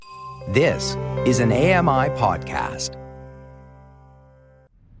This is an AMI podcast.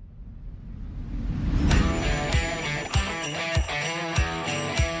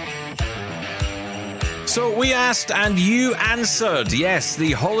 So we asked and you answered. Yes,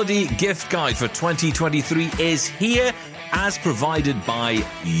 the holiday gift guide for 2023 is here as provided by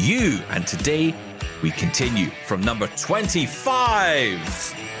you. And today we continue from number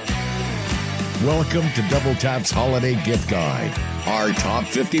 25. Welcome to Double Tap's Holiday Gift Guide. Our top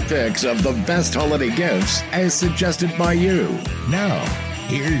 50 picks of the best holiday gifts as suggested by you. Now,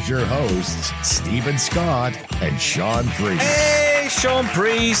 here's your hosts, Stephen Scott and Sean Priest. Hey, Sean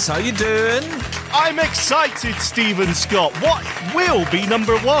Priest, how you doing? I'm excited, Stephen Scott. What will be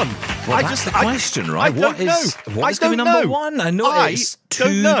number one? Well, that's the question, right? What is going to be number one? I know it's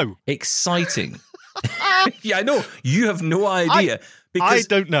too exciting. Yeah, I know. You have no idea. I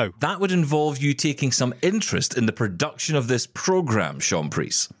don't know. That would involve you taking some interest in the production of this program, Sean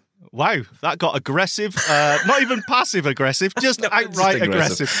Priest. Wow, that got aggressive. Not even passive aggressive, just outright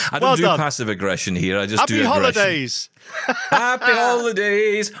aggressive. I don't do passive aggression here. I just do aggression. Happy holidays. Happy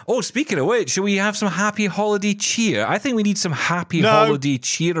holidays. Oh, speaking of which, shall we have some happy holiday cheer? I think we need some happy holiday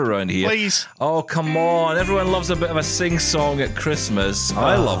cheer around here. Please. Oh, come on. Everyone loves a bit of a sing-song at Christmas.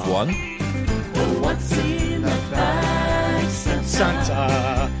 I love one. Well, what's in the bag,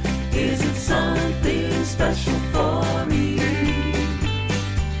 Santa? Is it something special for me?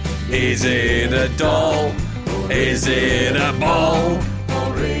 Is it a doll? Is it a ball?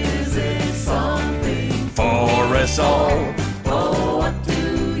 Or is it something For us all. Oh, what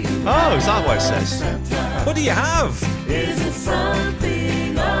do you Oh, is that what it says? Santa? What do you have? Is it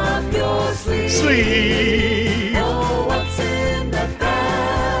something up your sleeve? Sleep. Oh, what's in the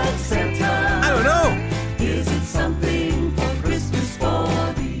bag, Santa? I don't know. Is it something for Christmas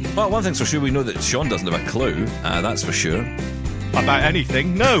for me? Well, one thing's for sure, we know that Sean doesn't have a clue. That's for sure. About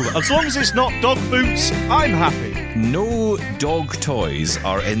anything? No. As long as it's not dog boots, I'm happy. No dog toys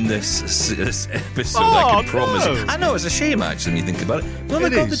are in this episode, I can promise you. I know, it's a shame, actually, when you think about it. Well, they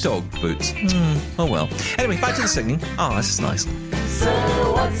got the dog boots. Oh, well. Anyway, back to the singing. Oh, this is nice.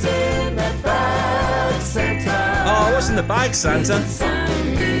 So what's in the bag, Santa? Oh, what's in the bag, Santa?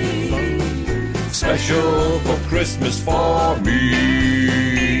 Special for Christmas for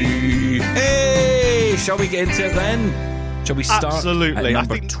me. Hey, shall we get into it then? Shall we start Absolutely. at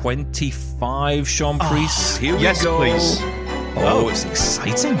number 25, Sean Priest? Here we yes, go. please. Oh, it's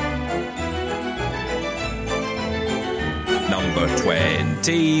exciting. Number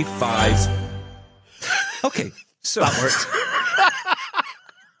 25. Okay, so that worked.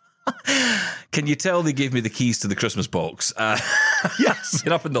 Can you tell they gave me the keys to the Christmas box? Yes.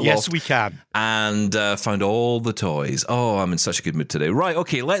 Been up in the Yes, loft we can. and found all the toys. Oh, I'm in such a good mood today. Right,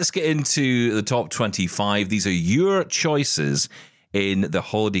 okay, let's get into the top 25. These are your choices in the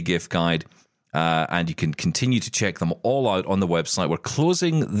holiday gift guide, and you can continue to check them all out on the website. We're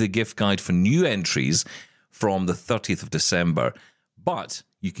closing the gift guide for new entries from the 30th of December, but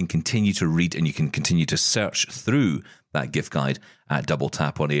you can continue to read and you can continue to search through that gift guide at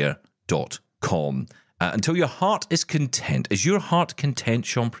doubletaponair.com. Until your heart is content. Is your heart content,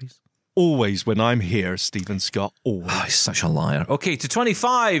 Sean Priest? Always when I'm here, Stephen Scott. Always. Oh, he's such a liar. Okay, to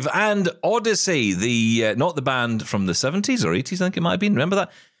 25 and Odyssey, the not the band from the 70s or 80s, I think it might have been. Remember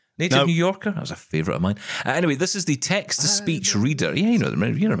that? Native New Yorker? That was a favourite of mine. Anyway, this is the text-to-speech reader. Yeah, you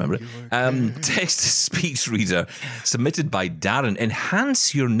remember it. Text-to-speech reader submitted by Darren.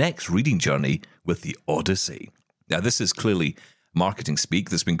 Enhance your next reading journey with the Odyssey. Now, this is clearly marketing speak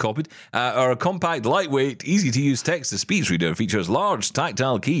that's been copied. Our compact, lightweight, easy-to-use text-to-speech reader features large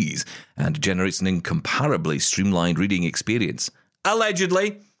tactile keys and generates an incomparably streamlined reading experience.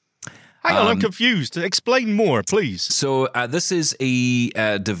 Allegedly. Hang on, I'm confused. Explain more, please. So this is a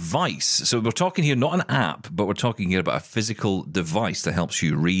device. So we're talking here not an app, but we're talking here about a physical device that helps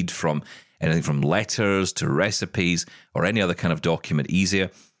you read from anything from letters to recipes or any other kind of document easier.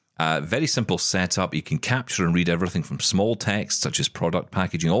 Very simple setup. You can capture and read everything from small text, such as product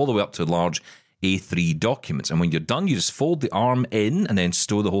packaging, all the way up to large A3 documents. And when you're done, you just fold the arm in and then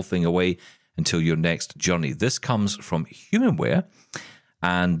stow the whole thing away until your next journey. This comes from Humanware,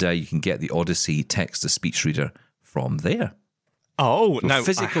 and you can get the Odyssey text-to-speech reader from there. Oh, So now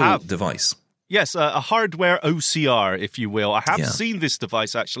physical device. Yes, a hardware OCR, if you will. I have seen this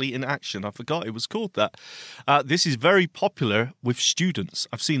device actually in action. I forgot it was called that. This is very popular with students.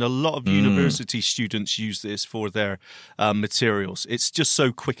 I've seen a lot of university students use this for their materials. It's just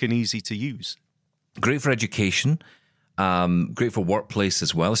so quick and easy to use. Great for education. Great for workplace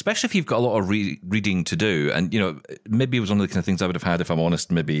as well, especially if you've got a lot of reading to do. And, you know, maybe it was one of the kind of things I would have had, if I'm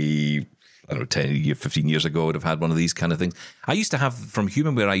honest, maybe I don't know, 10, 15 years ago, I would have had one of these kind of things. I used to have, from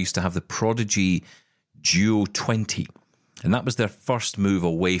Humanware, I used to have the Prodigy Duo 20. And that was their first move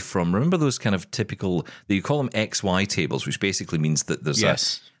away from, remember those kind of typical, you call them XY tables, which basically means that there's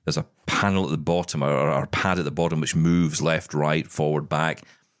a panel at the bottom or a pad at the bottom which moves left, right, forward, back.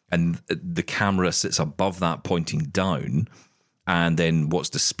 And the camera sits above that pointing down. And then what's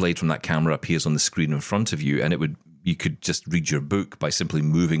displayed from that camera appears on the screen in front of you. And you could just read your book by simply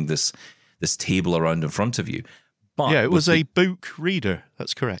moving this table around in front of you. But it was a book reader.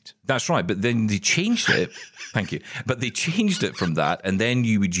 That's correct. That's right. But then they changed it. Thank you. But they changed it from that. And then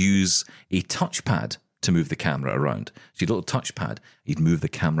you would use a touchpad to move the camera around. So your little touchpad, you'd move the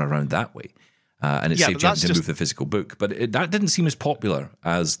camera around that way. And it saved you having to move the physical book. But that didn't seem as popular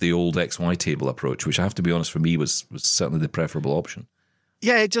as the old XY table approach, which I have to be honest, for me, was certainly the preferable option.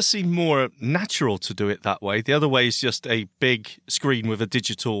 Yeah, it just seemed more natural to do it that way. The other way is just a big screen with a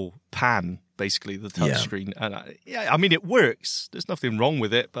digital pan, basically, the touch screen. And I mean, it works. There's nothing wrong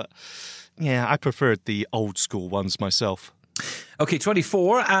with it. But yeah, I preferred the old school ones myself. Okay,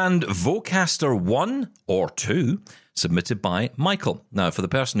 24 and Vocaster 1 or 2, submitted by Michael. Now, for the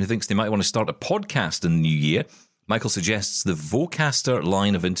person who thinks they might want to start a podcast in the new year, Michael suggests the Vocaster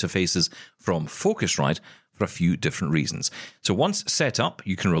line of interfaces from Focusrite for a few different reasons. So once set up,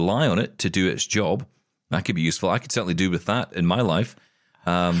 you can rely on it to do its job. That could be useful. I could certainly do with that in my life.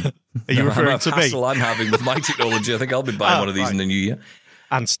 Are you referring to me? I'm having with my technology. I think I'll be buying one of these in the new year.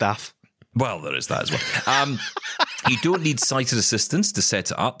 And staff. Well, there is that as well. You don't need sighted assistance to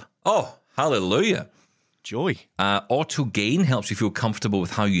set it up. Oh, hallelujah. Joy. Auto gain helps you feel comfortable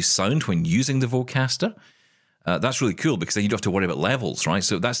with how you sound when using the Vocaster. That's really cool because then you don't have to worry about levels, right?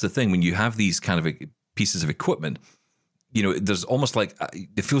 So that's the thing. When you have these kind of pieces of equipment, you know, there's almost like,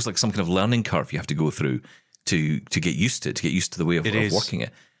 it feels like some kind of learning curve you have to go through to get used to the way of working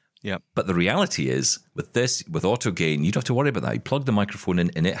it. Yeah. But the reality is, with auto gain, you don't have to worry about that. You plug the microphone in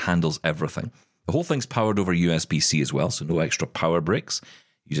and it handles everything. The whole thing's powered over USB-C as well, so no extra power bricks.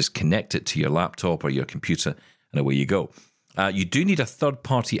 You just connect it to your laptop or your computer, and away you go. You do need a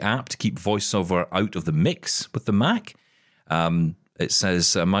third-party app to keep VoiceOver out of the mix with the Mac. It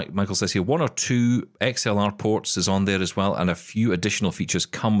says, Michael says here, 1 or 2 XLR ports is on there as well, and a few additional features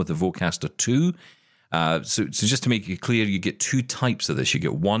come with the Vocaster 2. So just to make it clear, you get 2 types of this. You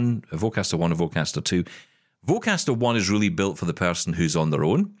get a Vocaster 1, a Vocaster 2. Vocaster 1 is really built for the person who's on their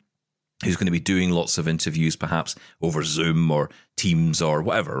own, who's going to be doing lots of interviews, perhaps over Zoom or Teams or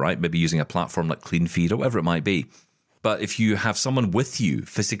whatever, right? Maybe using a platform like CleanFeed or whatever it might be. But if you have someone with you,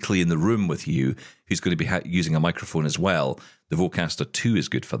 physically in the room with you, who's going to be using a microphone as well, the Vocaster 2 is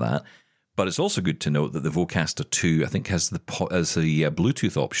good for that. But it's also good to note that the Vocaster 2, I think, has the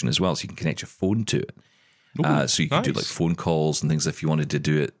Bluetooth option as well, so you can connect your phone to it. Ooh, so you can do like phone calls and things if you wanted to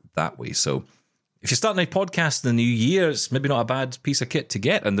do it that way. So if you're starting a podcast in the new year, it's maybe not a bad piece of kit to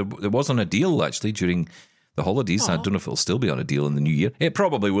get. And there was on a deal, actually, during the holidays. I don't know if it'll still be on a deal in the new year. It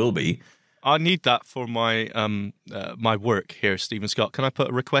probably will be. I need that for my my work here, Stephen Scott. Can I put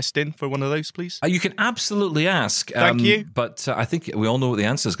a request in for one of those, please? You can absolutely ask. Thank you. But I think we all know what the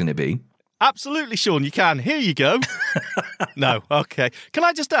answer is going to be. Absolutely, Sean, you can. Here you go. No, okay. Can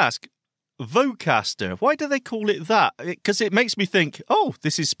I just ask, Vocaster, why do they call it that? Because it makes me think,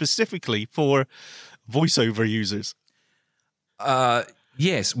 this is specifically for voiceover users.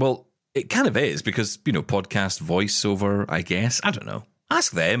 Yes, well, it kind of is because, podcast voiceover, I guess. I don't know.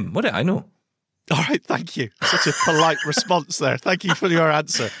 Ask them. What do I know? All right, thank you. Such a polite response there. Thank you for your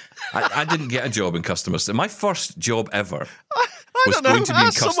answer. I didn't get a job in customer service. My first job ever was going to be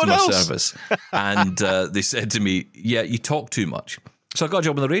in customer service. And they said to me, yeah, you talk too much. So I got a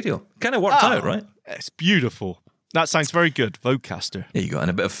job on the radio. Kind of worked out, right? It's beautiful. That sounds very good, Vocaster. There you go, and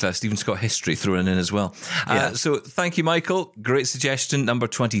a bit of Stephen Scott history thrown in as well. Yeah. So thank you, Michael. Great suggestion. Number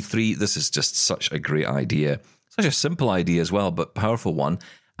 23. This is just such a great idea. Such a simple idea as well, but powerful one.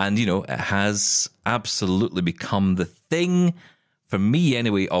 And, it has absolutely become the thing, for me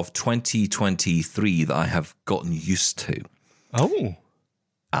anyway, of 2023 that I have gotten used to. Oh.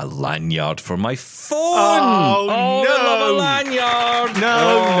 A lanyard for my phone. Oh, no. I love a lanyard.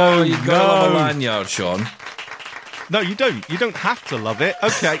 No, you gotta love a lanyard, Sean. No, you don't. You don't have to love it.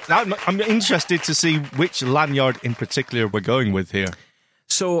 Okay, I'm interested to see which lanyard in particular we're going with here.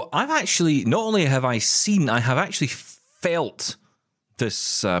 So I've actually, not only have I seen, I have actually felt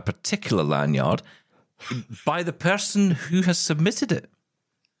this particular lanyard by the person who has submitted it.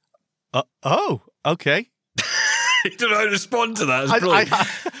 Okay. I don't know how to respond to that. It's brilliant.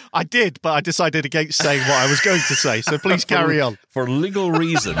 I did, but I decided against saying what I was going to say. So please carry on. For legal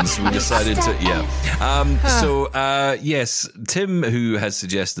reasons, we decided to, yes, Tim, who has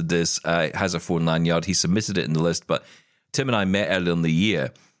suggested this, has a phone lanyard. He submitted it in the list, but Tim and I met earlier in the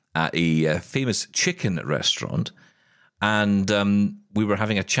year at a famous chicken restaurant, and we were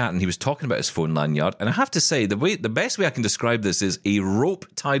having a chat, and he was talking about his phone lanyard. And I have to say, the best way I can describe this is a rope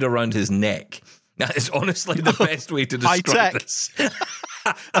tied around his neck. That is honestly the best way to describe this.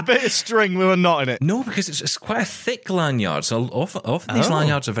 A bit of string with a knot in it. No, because it's quite a thick lanyard. So often these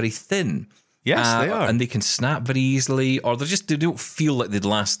lanyards are very thin. Yes, they are. And they can snap very easily, or they don't feel like they'd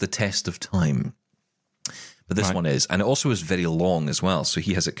last the test of time. But this one is. And it also is very long as well. So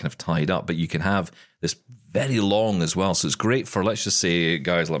he has it kind of tied up, but you can have this very long as well. So it's great for, let's just say,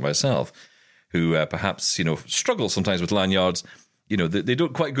 guys like myself who perhaps, struggle sometimes with lanyards. They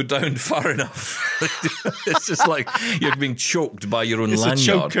don't quite go down far enough. It's just like you're being choked by your own lanyard. It's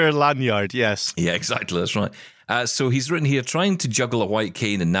a choker lanyard, yes. Yeah, exactly. That's right. So he's written here, trying to juggle a white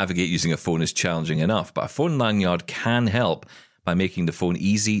cane and navigate using a phone is challenging enough, but a phone lanyard can help by making the phone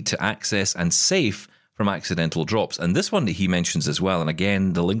easy to access and safe from accidental drops. And this one that he mentions as well, and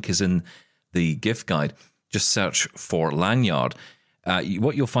again, the link is in the gift guide. Just search for lanyard.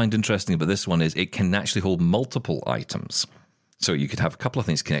 What you'll find interesting about this one is it can actually hold multiple items. So you could have a couple of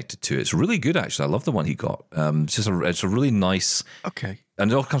things connected to it. It's really good, actually. I love the one he got. It's a really nice. Okay.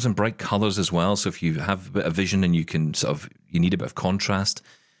 And it all comes in bright colours as well. So if you have a bit of vision and you need a bit of contrast.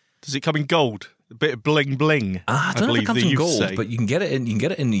 Does it come in gold? A bit of bling bling. I don't know if it comes in gold, but you can get it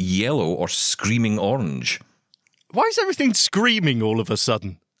in yellow or screaming orange. Why is everything screaming all of a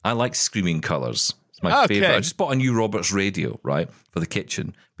sudden? I like screaming colours. It's my favourite. I just bought a new Roberts radio, right, for the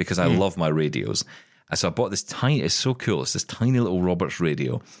kitchen because I love my radios. So I bought this it's so cool. It's this tiny little Roberts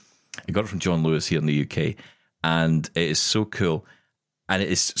radio. I got it from John Lewis here in the UK, and it is so cool. And it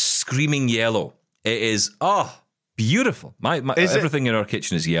is screaming yellow. It is, beautiful. Everything in our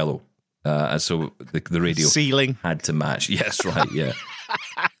kitchen is yellow. And so the radio ceiling had to match. Yes, right, yeah.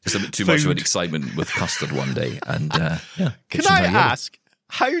 Just a bit too much of an excitement with custard one day. And can I ask,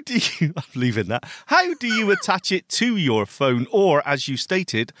 how do you, I'm leaving that, how do you attach it to your phone or, as you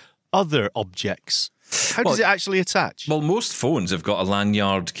stated, other objects? How does it actually attach? Well, most phones have got a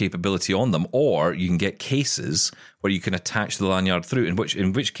lanyard capability on them, or you can get cases where you can attach the lanyard through, in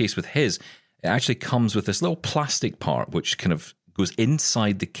which case with his, it actually comes with this little plastic part which kind of goes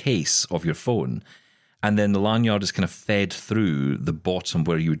inside the case of your phone, and then the lanyard is kind of fed through the bottom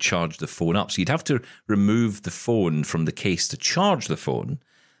where you would charge the phone up. So you'd have to remove the phone from the case to charge the phone,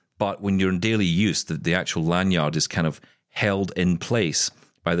 but when you're in daily use, the actual lanyard is kind of held in place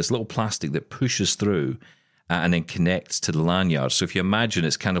by this little plastic that pushes through and then connects to the lanyard. So if you imagine,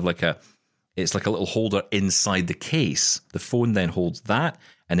 it's kind of like a little holder inside the case. The phone then holds that,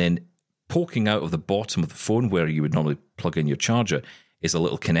 and then poking out of the bottom of the phone where you would normally plug in your charger is a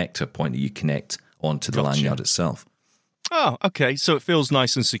little connector point that you connect onto the lanyard itself. Oh, okay. So it feels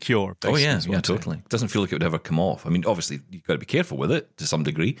nice and secure. Oh, yeah, totally. It doesn't feel like it would ever come off. I mean, obviously, you've got to be careful with it to some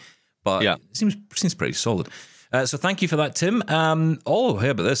degree, but it seems pretty solid. So thank you for that, Tim.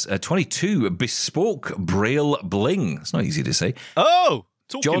 Hear about this. 22 bespoke Braille bling. It's not easy to say. Oh,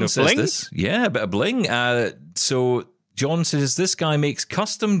 talking John of says bling. this. Yeah, a bit of bling. So John says this guy makes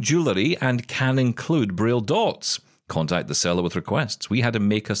custom jewellery and can include Braille dots. Contact the seller with requests. We had him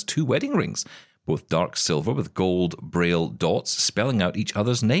make us 2 wedding rings, both dark silver with gold Braille dots spelling out each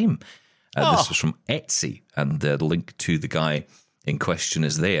other's name. This was from Etsy, and the link to the guy in question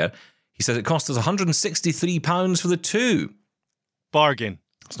is there. He says it cost us £163 for the 2. Bargain.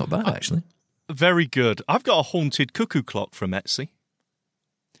 It's not bad, actually. Very good. I've got a haunted cuckoo clock from Etsy.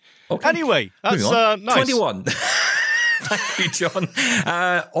 Okay. Anyway, that's nice. 21. Thank you, John.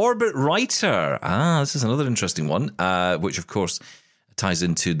 Orbit Writer. This is another interesting one, which, of course, ties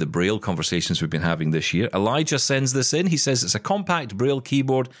into the Braille conversations we've been having this year. Elijah sends this in. He says it's a compact Braille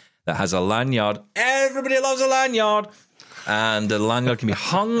keyboard that has a lanyard. Everybody loves a lanyard. And the lanyard can be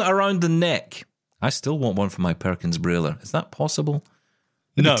hung around the neck. I still want one for my Perkins Brailler. Is that possible?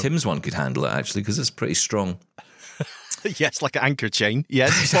 Maybe No. Tim's one could handle it, actually, because it's pretty strong. Yes, like an anchor chain.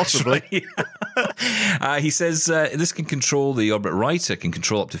 Yes, possibly. He says this can control, the Orbit Writer can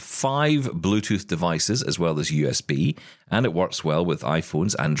control up to 5 Bluetooth devices as well as USB, and it works well with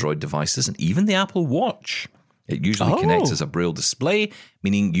iPhones, Android devices, and even the Apple Watch. It usually connects as a Braille display,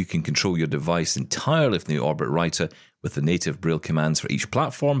 meaning you can control your device entirely from the Orbit Writer with the native Braille commands for each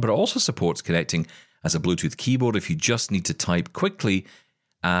platform, but it also supports connecting as a Bluetooth keyboard if you just need to type quickly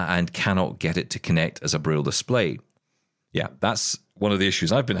and cannot get it to connect as a Braille display. Yeah, that's one of the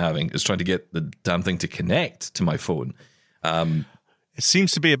issues I've been having, is trying to get the damn thing to connect to my phone. It's It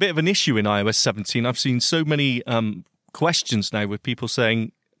seems to be a bit of an issue in iOS 17. I've seen so many questions now with people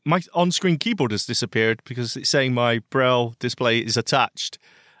saying, my on-screen keyboard has disappeared because it's saying my Braille display is attached,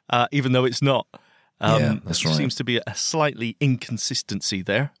 even though it's not. Yeah, that's right. Seems to be a slightly inconsistency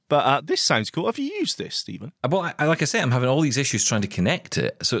there. But this sounds cool. Have you used this, Stephen? Well, like I say, I'm having all these issues trying to connect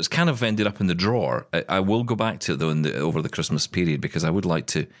it. So it's kind of ended up in the drawer. I will go back to it, though, over the Christmas period because I would like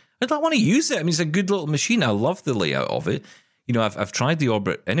to... I'd want to use it. I mean, it's a good little machine. I love the layout of it. You know, I've tried the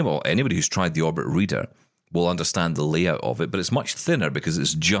Orbit... Anybody who's tried the Orbit Reader will understand the layout of it, but it's much thinner because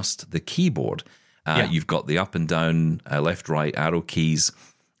it's just the keyboard. You've got the up and down, left, right arrow keys,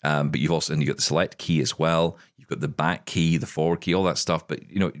 but you've got the select key as well. You've got the back key, the forward key, all that stuff. But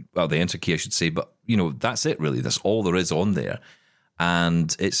the enter key, I should say. But that's it really. That's all there is on there,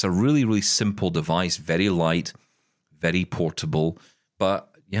 and it's a really, really simple device, very light, very portable. But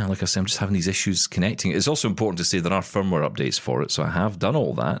yeah, like I said, I'm just having these issues connecting. It's also important to say there are firmware updates for it, so I have done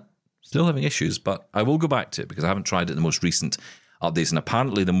all that. Still having issues, but I will go back to it because I haven't tried it in the most recent updates. And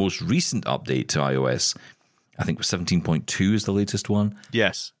apparently the most recent update to iOS, I think was 17.2 is the latest one.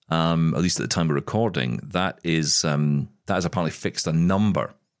 Yes. At least at the time of recording, that has apparently fixed a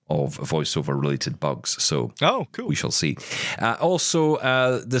number of voiceover-related bugs. So cool. We shall see. Also,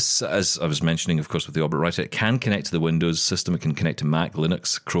 this, as I was mentioning, of course, with the Orbit Writer, it can connect to the Windows system. It can connect to Mac,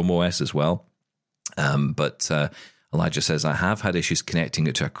 Linux, Chrome OS as well. But Elijah says, I have had issues connecting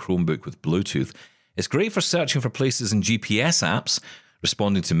it to a Chromebook with Bluetooth. It's great for searching for places in GPS apps,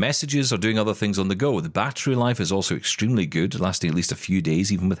 responding to messages, or doing other things on the go. The battery life is also extremely good, lasting at least a few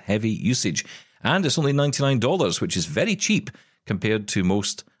days, even with heavy usage. And it's only $99, which is very cheap compared to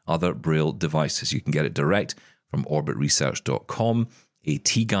most other Braille devices. You can get it direct from orbitresearch.com.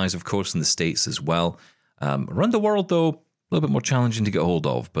 AT guys, of course, in the States as well. Around the world, though, a little bit more challenging to get hold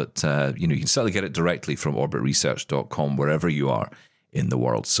of, but you can certainly get it directly from orbitresearch.com wherever you are in the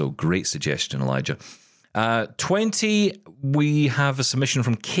world. So great suggestion, Elijah. 20, we have a submission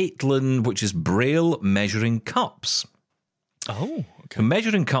from Caitlin, which is Braille measuring cups. Oh, okay.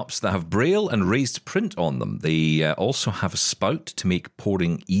 Measuring cups that have Braille and raised print on them. They also have a spout to make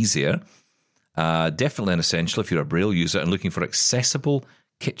pouring easier. Definitely an essential if you're a Braille user and looking for accessible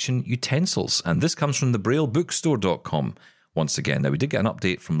kitchen utensils. And this comes from the braillebookstore.com. Once again, now we did get an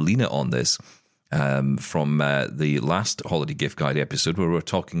update from Lena on this from the last Holiday Gift Guide episode where we were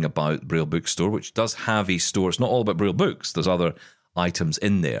talking about Braille Bookstore, which does have a store. It's not all about Braille books. There's other items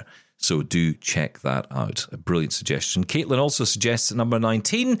in there. So do check that out. A brilliant suggestion. Caitlin also suggests at number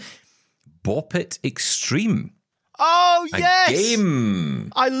 19, Bop It Extreme. Oh, yes! A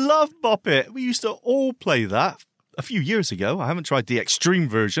game. I love Bop It. We used to all play that a few years ago. I haven't tried the extreme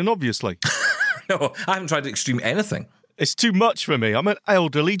version, obviously. No, I haven't tried Extreme anything. It's too much for me. I'm an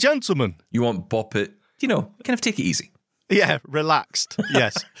elderly gentleman. You want Bop It, kind of take it easy. Yeah, relaxed.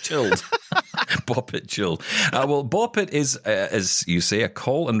 Yes. Chilled. Bop It chilled. Well, Bop It is, as you say, a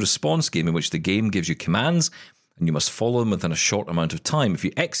call and response game in which the game gives you commands and you must follow them within a short amount of time. If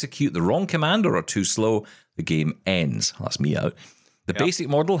you execute the wrong command or are too slow, the game ends. That's me out. The basic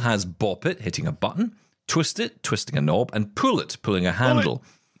model has Bop It, hitting a button, twist it, twisting a knob, and pull it, pulling a handle.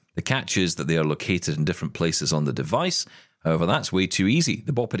 The catch is that they are located in different places on the device. However, that's way too easy.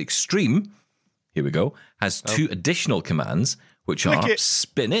 The Bop It Extreme, here we go, has two additional commands, which are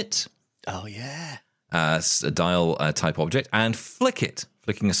spin it. Oh, yeah. As a dial type object, and flick it,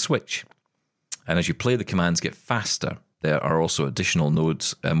 flicking a switch. And as you play, the commands get faster. There are also additional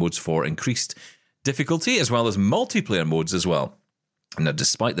modes for increased difficulty, as well as multiplayer modes as well. Now,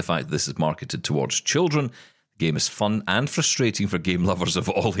 despite the fact that this is marketed towards children, the game is fun and frustrating for game lovers of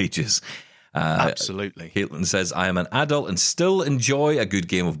all ages. Absolutely. Caitlin says, I am an adult and still enjoy a good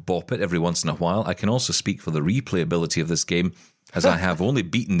game of Bop It every once in a while. I can also speak for the replayability of this game, as I have only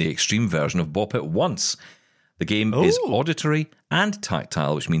beaten the extreme version of Bop It once. The game is auditory and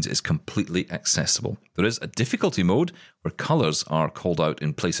tactile, which means it's completely accessible. There is a difficulty mode where colours are called out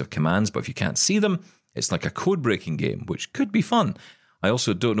in place of commands, but if you can't see them, it's like a code-breaking game, which could be fun. I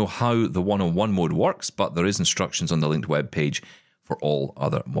also don't know how the one-on-one mode works, but there is instructions on the linked webpage for all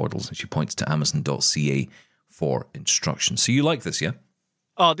other models. And she points to Amazon.ca for instructions. So you like this, yeah?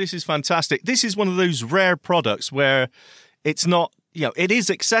 Oh, this is fantastic. This is one of those rare products where it's not, it is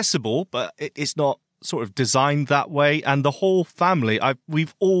accessible, but it's not sort of designed that way. And the whole family,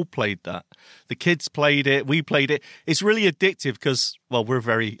 we've all played that. The kids played it. We played it. It's really addictive because, we're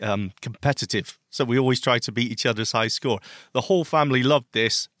very competitive. So we always try to beat each other's high score. The whole family loved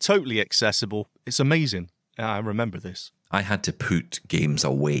this. Totally accessible. It's amazing. I remember this. I had to put games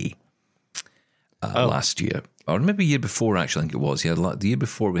away last year. Or maybe a year before, actually, I think it was. Yeah, the year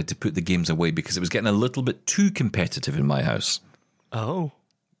before we had to put the games away because it was getting a little bit too competitive in my house. Oh,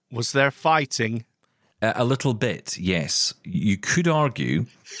 was there fighting? A little bit, yes. You could argue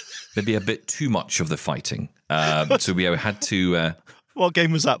maybe a bit too much of the fighting. So we had to... What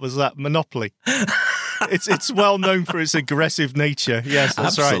game was that? Was that Monopoly? It's well known for its aggressive nature. Yes,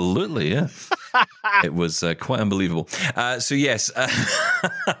 that's Absolutely, yeah. It was quite unbelievable. So yes,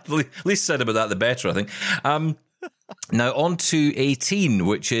 the least said about that, the better, I think. Now on to 18,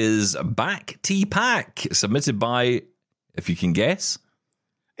 which is Back Tea Pack, submitted by, if you can guess...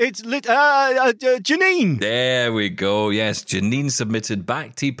 It's Janine. There we go. Yes, Janine submitted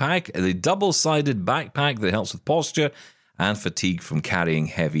Back Tea Pack, the double-sided backpack that helps with posture and fatigue from carrying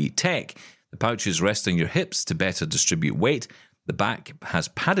heavy tech. The pouches rest on your hips to better distribute weight. The back has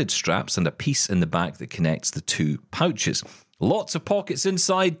padded straps and a piece in the back that connects the two pouches. Lots of pockets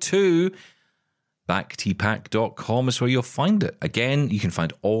inside too. BackTeaPack.com is where you'll find it. Again, you can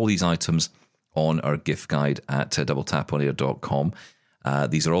find all these items on our gift guide at doubletaponair.com.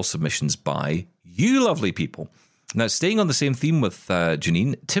 These are all submissions by you lovely people. Now, staying on the same theme with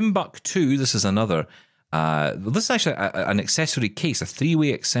Janine, Timbuk2, this is another... this is actually an accessory case, a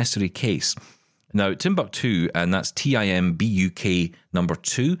 3-way accessory case. Now, Timbuk2, and that's TIMBUK number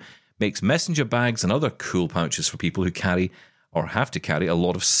 2, makes messenger bags and other cool pouches for people who carry or have to carry a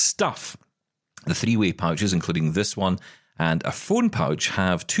lot of stuff. The 3-way pouches, including this one and a phone pouch,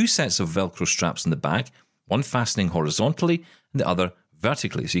 have 2 sets of Velcro straps in the back, one fastening horizontally and the other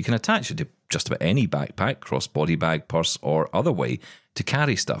vertically, so you can attach it to just about any backpack, crossbody bag, purse, or other way to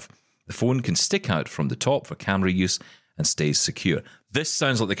carry stuff. The phone can stick out from the top for camera use and stays secure. This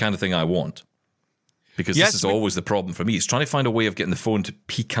sounds like the kind of thing I want, because this is always the problem for me. It's trying to find a way of getting the phone to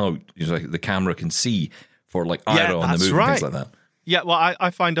peek out, like the camera can see for like Ira on the move and things like that. Yeah, well,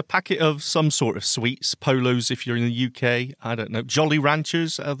 I find a packet of some sort of sweets, Polos if you're in the UK, I don't know, Jolly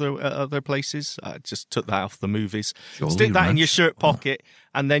Ranchers, other places. I just took that off the movies. Stick that in your shirt pocket,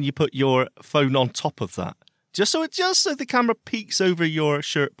 and then you put your phone on top of that. Just so the camera peeks over your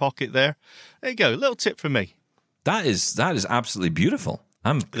shirt pocket there. There you go, a little tip from me. That is absolutely beautiful.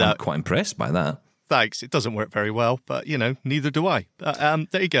 I'm quite impressed by that. Thanks. It doesn't work very well, but, neither do I.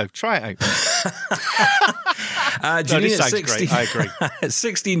 There you go. Try it out. Janine sounds 16, great. I agree. At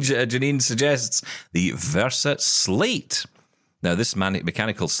 16, Janine suggests the Versa Slate. Now, this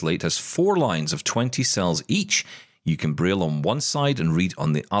mechanical slate has 4 lines of 20 cells each. You can braille on one side and read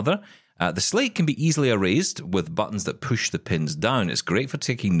on the other. The slate can be easily erased with buttons that push the pins down. It's great for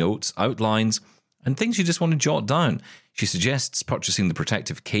taking notes, outlines, and things you just want to jot down. She suggests purchasing the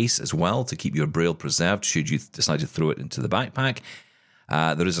protective case as well to keep your braille preserved should you decide to throw it into the backpack.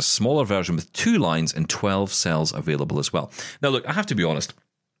 There is a smaller version with 2 lines and 12 cells available as well. Now, look, I have to be honest.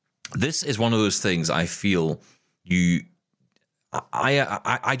 This is one of those things I feel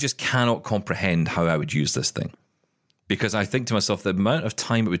I just cannot comprehend how I would use this thing. Because I think to myself, the amount of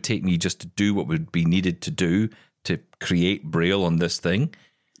time it would take me just to do what would be needed to do to create braille on this thing,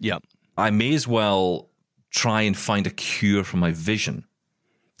 I may as well try and find a cure for my vision.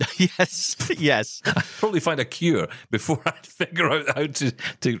 Yes. I'd probably find a cure before I'd figure out how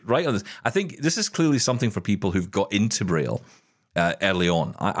to write on this. I think this is clearly something for people who've got into braille early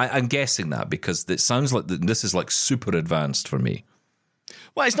on. I'm guessing that because it sounds like this is like super advanced for me.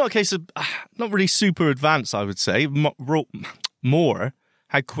 Well, it's not a case of, not really super advanced, I would say. More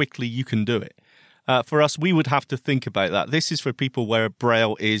how quickly you can do it. For us, we would have to think about that. This is for people where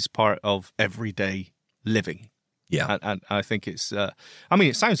braille is part of everyday living. Yeah. And I think it's,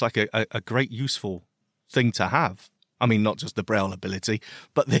 it sounds like a great, useful thing to have. I mean, not just the braille ability,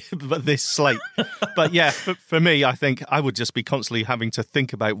 but this slate. But yeah, for me, I think I would just be constantly having to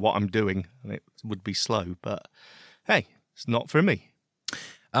think about what I'm doing, and it would be slow. But hey, it's not for me.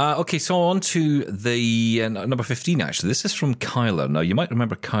 Okay, so on to the number 15, actually. This is from Kyler. Now, you might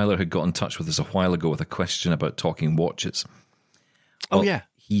remember Kyler had got in touch with us a while ago with a question about talking watches. Well, yeah.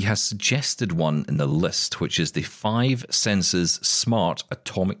 He has suggested one in the list, which is the 5 Senses Smart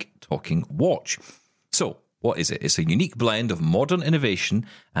Atomic Talking Watch. So, what is it? It's a unique blend of modern innovation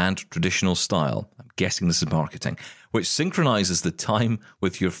and traditional style. I'm guessing this is marketing, which synchronizes the time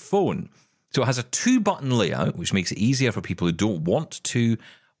with your phone. So it has a 2-button layout, which makes it easier for people who don't want to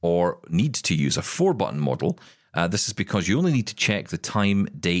or need to use a 4-button model. This is because you only need to check the time,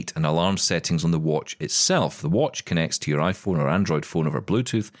 date, and alarm settings on the watch itself. The watch connects to your iPhone or Android phone over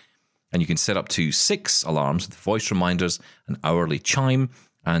Bluetooth, and you can set up to 6 alarms with voice reminders, an hourly chime,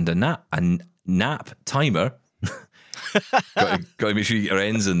 and a nap timer. got to make sure you get your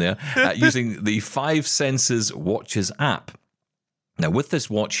ends in there. Using the 5 Senses Watches app. Now, with this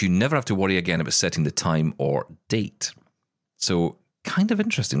watch, you never have to worry again about setting the time or date. So, kind of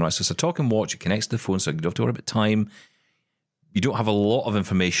interesting, right? So it's a talking watch. It connects to the phone, so you don't have to worry about time. you don't have a lot of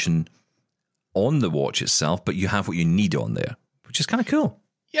information on the watch itself, but you have what you need on there, which is kind of cool.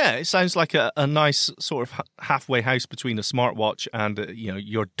 Yeah, it sounds like a nice sort of halfway house between a smartwatch and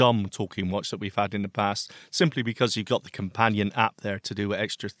your dumb talking watch that we've had in the past, simply because you've got the companion app there to do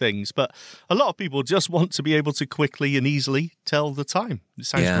extra things. But a lot of people just want to be able to quickly and easily tell the time. It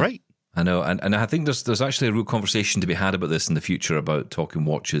sounds great. I know, and I think there's actually a real conversation to be had about this in the future, about talking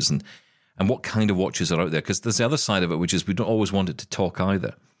watches and what kind of watches are out there, because there's the other side of it, which is we don't always want it to talk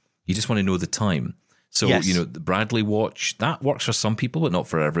either. You just want to know the time. So, the Bradley watch, that works for some people, but not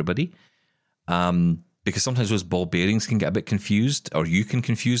for everybody. Because sometimes those ball bearings can get a bit confused, or you can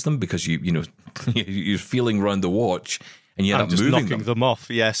confuse them because you're feeling around the watch and you end up just moving knocking them off.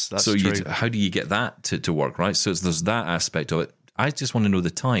 Yes, that's so true. How do you get that to work, right? So there's that aspect of it. I just want to know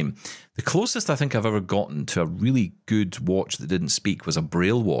the time. The closest I think I've ever gotten to a really good watch that didn't speak was a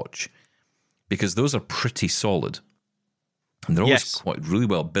Braille watch, because those are pretty solid. And they're always quite really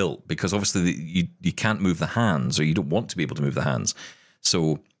well built, because obviously you can't move the hands, or you don't want to be able to move the hands.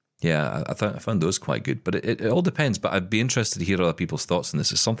 So, yeah, I found those quite good. But it all depends. But I'd be interested to hear other people's thoughts on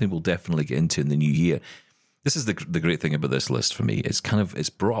this. It's something we'll definitely get into in the new year. This is the great thing about this list for me. It's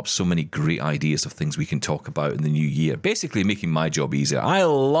brought up so many great ideas of things we can talk about in the new year, basically making my job easier. I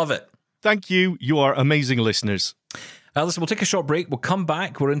love it. Thank you. You are amazing listeners. Listen, we'll take a short break. We'll come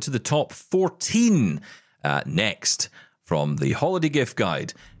back. We're into the top 14 next, from the Holiday Gift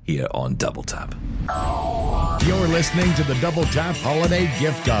Guide here on Double Tap. You're listening to the Double Tap Holiday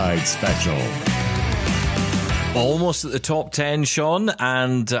Gift Guide special. Almost at the top 10, Sean.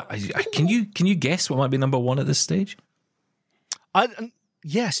 And can you guess what might be number one at this stage?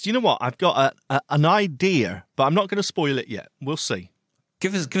 Yes. Do you know what? I've got an idea, but I'm not going to spoil it yet. We'll see.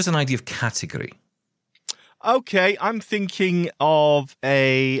 Give us an idea of category. Okay, I'm thinking of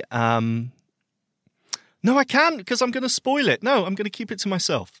a... No, I can't, because I'm going to spoil it. No, I'm going to keep it to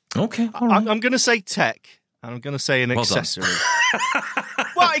myself. Okay, all right. I'm going to say tech, and I'm going to say an accessory.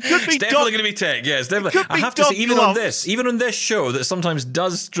 Well, it could be... It's definitely going to be tech, yes. Definitely. I have to say, even on this show that sometimes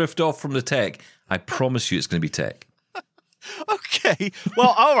does drift off from the tech, I promise you it's going to be tech. Okay,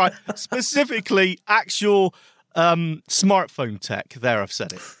 well, all right. Specifically, actual smartphone tech. There, I've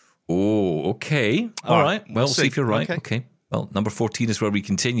said it. Oh, okay. All right. Well, we'll see if you're right. Okay. Well, number 14 is where we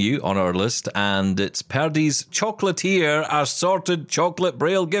continue on our list, and it's Purdy's Chocolatier Assorted Chocolate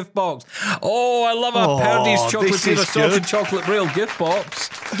Braille Gift Box. Oh, I love a Purdy's Chocolatier Assorted Chocolate Braille Gift Box.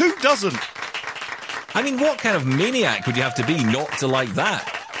 Who doesn't? I mean, what kind of maniac would you have to be not to like that?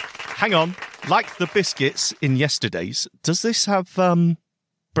 Hang on. Like the biscuits in yesterday's, does this have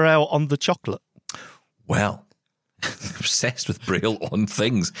Braille on the chocolate? Well, obsessed with Braille on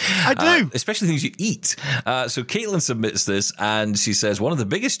things. I do. Especially things you eat. So Caitlin submits this, and she says, one of the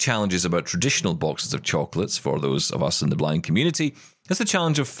biggest challenges about traditional boxes of chocolates for those of us in the blind community is the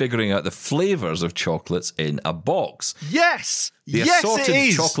challenge of figuring out the flavours of chocolates in a box. Yes! The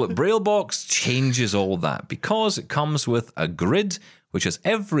assorted chocolate Braille box changes all that, because it comes with a grid which has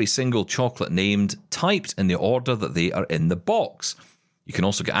every single chocolate named, typed in the order that they are in the box. You can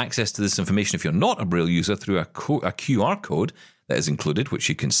also get access to this information if you're not a Braille user through a QR code that is included, which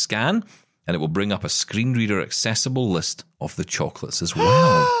you can scan, and it will bring up a screen reader accessible list of the chocolates as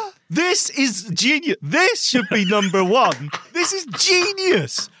well. This is genius. This should be number one. This is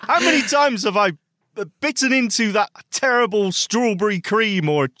genius. How many times have I bitten into that terrible strawberry cream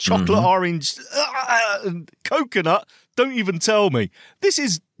or chocolate orange coconut? Don't even tell me. This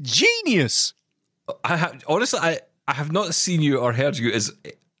is genius. Honestly, I have not seen you or heard you as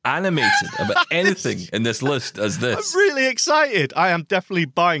animated about anything in this list as this. I'm really excited. I am definitely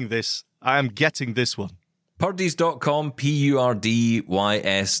buying this. I am getting this one. Purdys.com, Purdys.com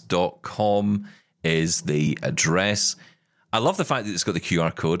is the address. I love the fact that it's got the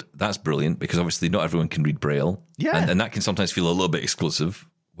QR code. That's brilliant, because obviously not everyone can read Braille. Yeah. And that can sometimes feel a little bit exclusive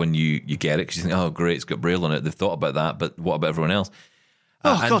when you get it, because you think, oh, great, it's got Braille on it. They've thought about that, but what about everyone else?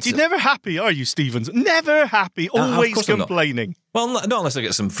 God, you're never happy, are you, Stevens? Never happy, always complaining. Well, not unless I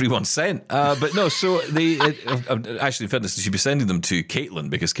get some free ones sent. But no, so actually, in fairness, they should be sending them to Caitlin,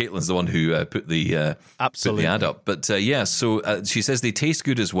 because Caitlin's the one who put the ad up. But so she says they taste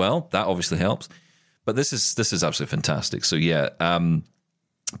good as well. That obviously helps. But this is absolutely fantastic. So yeah,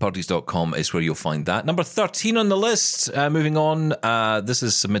 Purdys.com is where you'll find that. Number 13 on the list. Moving on, this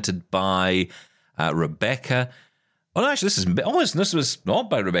is submitted by Rebecca. Oh, no, actually, this was not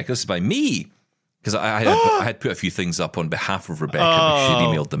by Rebecca. This is by me, because I had put a few things up on behalf of Rebecca, but she'd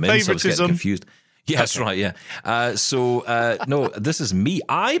emailed them in, so I was getting confused. Yeah, that's right, yeah. No, this is me.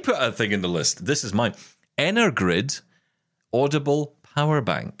 I put a thing in the list. This is mine. Energrid Audible Power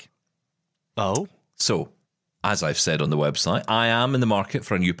Bank. Oh. So, as I've said on the website, I am in the market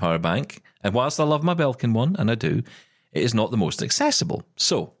for a new power bank. And whilst I love my Belkin one, and I do, it is not the most accessible.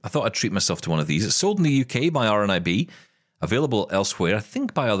 So I thought I'd treat myself to one of these. It's sold in the UK by RNIB, available elsewhere, I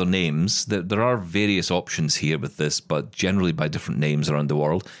think by other names. There are various options here with this, but generally by different names around the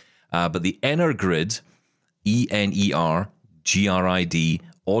world. But the Energrid, ENERGRID,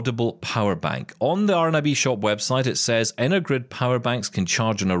 Audible Power Bank. On the RNIB shop website, it says Energrid power banks can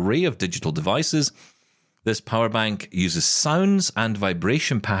charge an array of digital devices. This power bank uses sounds and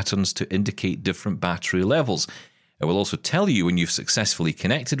vibration patterns to indicate different battery levels. It will also tell you when you've successfully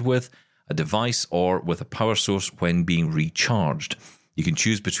connected with a device or with a power source when being recharged. You can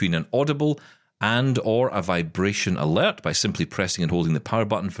choose between an audible and or a vibration alert by simply pressing and holding the power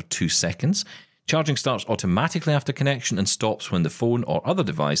button for 2 seconds. Charging starts automatically after connection and stops when the phone or other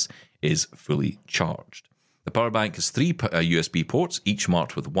device is fully charged. The power bank has 3 USB ports, each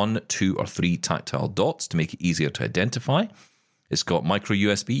marked with 1, 2, or 3 tactile dots to make it easier to identify. It's got micro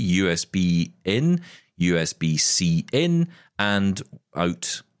USB, USB in, USB-C in, and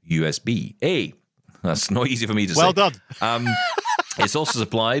out USB-A. That's not easy for me to say. Well done. It's also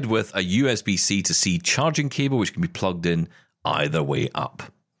supplied with a USB-C to C charging cable, which can be plugged in either way up.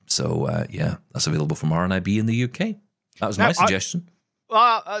 So, that's available from RNIB in the UK. That was my suggestion.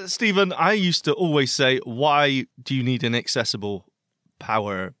 Stephen, I used to always say, why do you need an accessible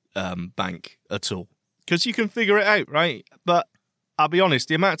power bank at all? Because you can figure it out, right? But I'll be honest,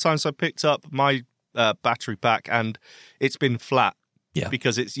 the amount of times I picked up my battery pack and it's been flat. Yeah.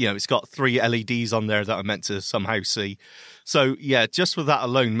 Because it's got 3 LEDs on there that I'm meant to somehow see. So, yeah, just for that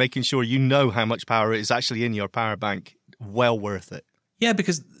alone, making sure you know how much power is actually in your power bank, well worth it. Yeah,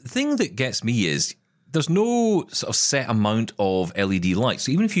 because the thing that gets me is there's no sort of set amount of LED lights.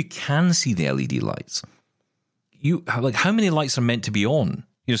 So even if you can see the LED lights, how many lights are meant to be on?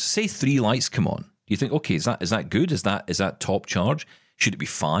 Say 3 lights come on. You think, okay, is that good? Is that top charge? Should it be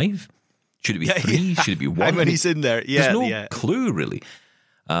 5? Should it be 3? Yeah. Should it be 1? How many's in there? Yeah, there's no clue really.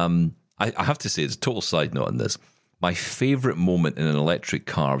 I have to say, it's a total side note on this. My favourite moment in an electric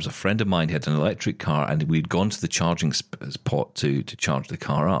car was a friend of mine had an electric car and we'd gone to the charging spot to charge the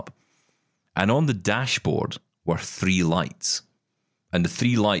car up. And on the dashboard were 3 lights. And the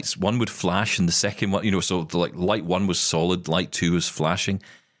 3 lights, one would flash and the second one, so light 1 was solid, light 2 was flashing.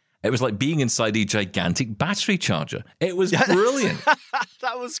 It was like being inside a gigantic battery charger. It was brilliant.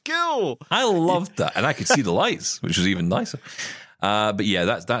 That was cool. I loved that. And I could see the lights, which was even nicer. But yeah,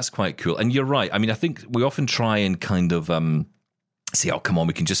 that's quite cool. And you're right. I mean, I think we often try and kind of say, oh, come on,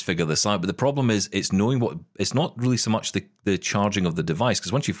 we can just figure this out. But the problem is it's knowing it's not really so much the charging of the device.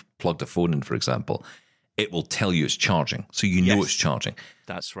 Because once you've plugged a phone in, for example, it will tell you it's charging. So you know it's charging.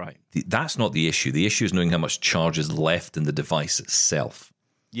 That's right. That's not the issue. The issue is knowing how much charge is left in the device itself.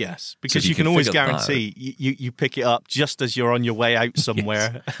 Yes, because you can always guarantee you pick it up just as you're on your way out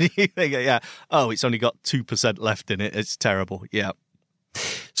somewhere. Yes. You think, it's only got 2% left in it. It's terrible. Yeah.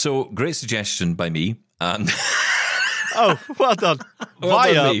 So great suggestion by me. Oh, well done.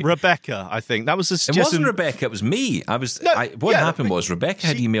 Via Rebecca, I think. That was the suggestion. It wasn't Rebecca, it was me. What happened was Rebecca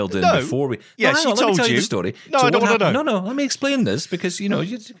had emailed in before we... Yeah, she told you. Let me tell you the story. No, I don't want to know. No, let me explain this because, you're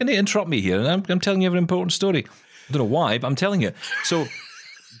going to interrupt me here and I'm telling you an important story. I don't know why, but I'm telling you. So...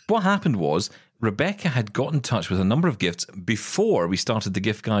 What happened was Rebecca had got in touch with a number of gifts before we started the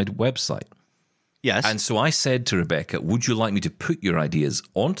gift guide website. Yes. And so I said to Rebecca, would you like me to put your ideas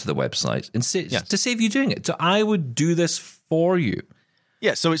onto the website and to save you doing it? So I would do this for you.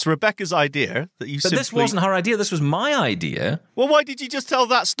 Yeah, so it's Rebecca's idea that you But this wasn't her idea, this was my idea. Well, why did you just tell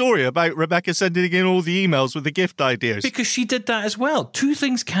that story about Rebecca sending in all the emails with the gift ideas? Because she did that as well. 2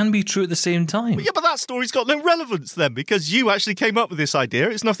 things can be true at the same time. But that story's got no relevance then, because you actually came up with this idea.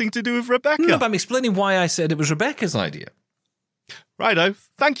 It's nothing to do with Rebecca. No, but I'm explaining why I said it was Rebecca's idea. Righto.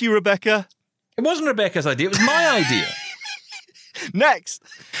 Thank you, Rebecca. It wasn't Rebecca's idea, it was my idea. Next.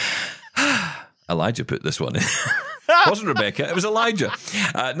 Elijah put this one in. It wasn't Rebecca, it was Elijah.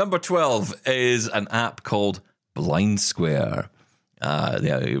 Number 12 is an app called Blind Square.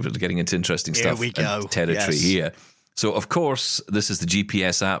 We're getting into interesting stuff. Here we go. Territory here. So, of course, this is the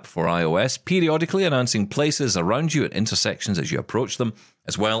GPS app for iOS, periodically announcing places around you at intersections as you approach them,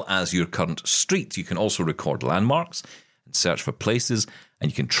 as well as your current street. You can also record landmarks and search for places, and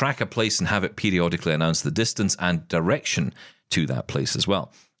you can track a place and have it periodically announce the distance and direction to that place as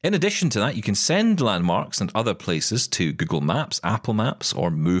well. In addition to that, you can send landmarks and other places to Google Maps, Apple Maps,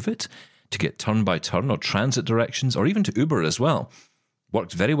 or Move It to get turn-by-turn or transit directions, or even to Uber as well.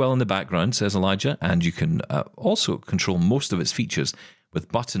 Works very well in the background, says Elijah, and you can also control most of its features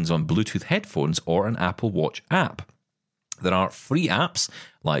with buttons on Bluetooth headphones or an Apple Watch app. There are free apps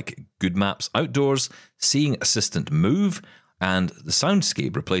like Good Maps Outdoors, Seeing Assistant Move, and the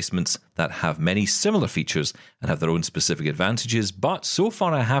Soundscape replacements that have many similar features and have their own specific advantages, but so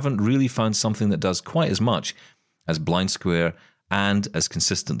far I haven't really found something that does quite as much as Blind Square and as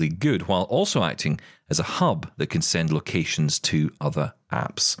consistently good, while also acting as a hub that can send locations to other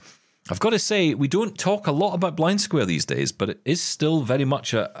apps. I've got to say, we don't talk a lot about Blind Square these days, but it is still very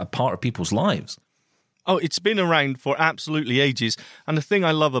much a part of people's lives. Oh, it's been around for absolutely ages. And the thing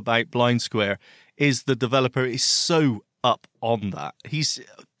I love about Blind Square is the developer is so up on that. He's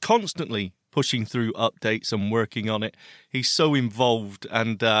constantly pushing through updates and working on it. He's so involved.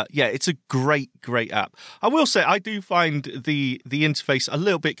 And it's a great app. I will say I do find the interface a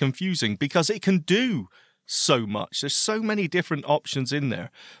little bit confusing because it can do so much. There's so many different options in there.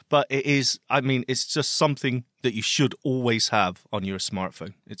 But it's just something that you should always have on your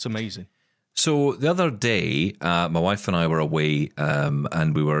smartphone. It's amazing. So the other day, my wife and I were away and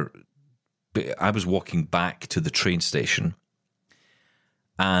I was walking back to the train station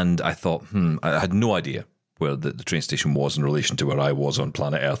and I thought, I had no idea where the train station was in relation to where I was on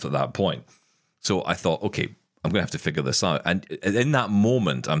planet Earth at that point. So I thought, okay, I'm going to have to figure this out. And in that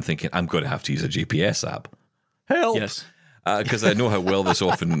moment, I'm thinking, I'm going to have to use a GPS app. Help! Yes. Because I know how well this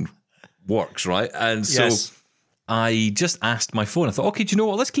often works, right? And so I just asked my phone. I thought, okay, do you know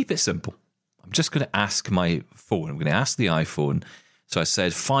what? Let's keep it simple. I'm just going to ask my phone. I'm going to ask the iPhone. So I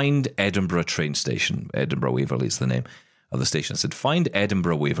said, find Edinburgh train station. Edinburgh Waverley is the name of the station. I said, find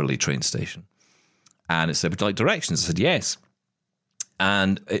Edinburgh Waverley train station. And it said, would you like directions? I said, yes.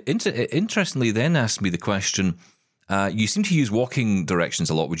 And it interestingly then asked me the question, you seem to use walking directions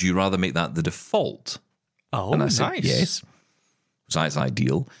a lot. Would you rather make that the default? Oh, and I said, nice. Yes. So that's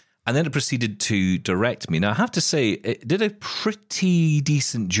ideal. And then it proceeded to direct me. Now, I have to say, it did a pretty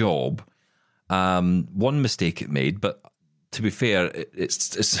decent job. One mistake it made, but to be fair,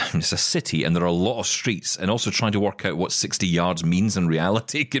 it's a city and there are a lot of streets, and also trying to work out what 60 yards means in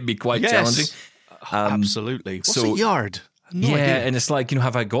reality can be quite challenging. Absolutely. What's a yard? No idea. And it's like,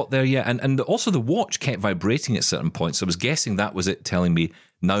 have I got there yet? And also the watch kept vibrating at certain points. So I was guessing that was it telling me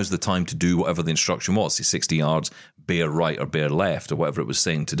now's the time to do whatever the instruction was, say 60 yards, bear right or bear left or whatever it was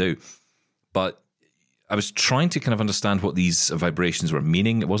saying to do. But I was trying to kind of understand what these vibrations were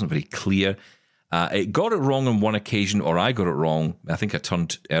meaning. It wasn't very clear. It got it wrong on one occasion, or I got it wrong. I think I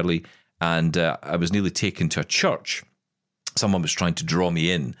turned early, and I was nearly taken to a church. Someone was trying to draw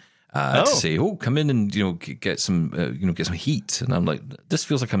me in to say, "Oh, come in and get some heat." And I'm like, "This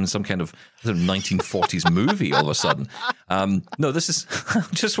feels like I'm in some kind of 1940s movie." All of a sudden, no, this is. I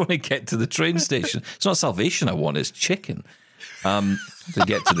just want to get to the train station. It's not salvation I want; it's chicken. To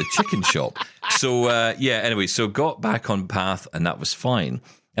get to the chicken shop. So anyway, so got back on path, and that was fine.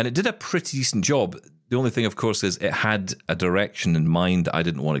 And it did a pretty decent job. The only thing, of course, is it had a direction in mind that I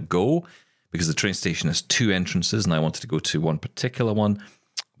didn't want to go because the train station has two entrances and I wanted to go to one particular one.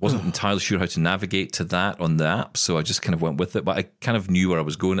 Wasn't entirely sure how to navigate to that on the app, so I just kind of went with it. But I kind of knew where I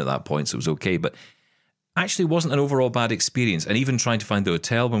was going at that point, so it was okay. But actually wasn't an overall bad experience. And even trying to find the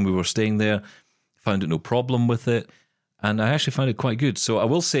hotel when we were staying there, found it no problem with it. And I actually found it quite good. So I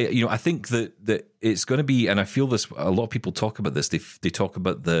will say, I think that it's going to be, and I feel this, a lot of people talk about this. They talk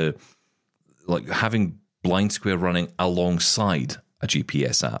about having Blind Square running alongside a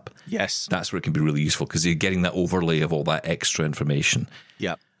GPS app. Yes. That's where it can be really useful because you're getting that overlay of all that extra information.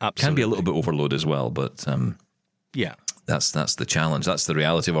 Yeah, absolutely. Can be a little bit overload as well, but that's the challenge. That's the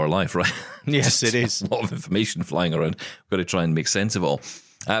reality of our life, right? Yes, it is. A lot of information flying around. We've got to try and make sense of it all.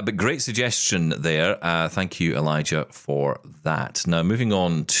 But great suggestion there. Thank you, Elijah, for that. Now, moving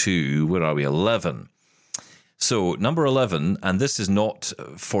on to, where are we? 11. So, number 11, and this is not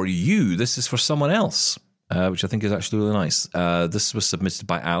for you, this is for someone else, which I think is actually really nice. This was submitted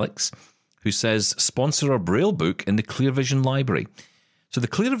by Alex, who says, sponsor a Braille book in the Clear Vision Library. So the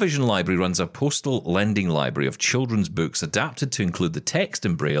Clear Vision Library runs a postal lending library of children's books adapted to include the text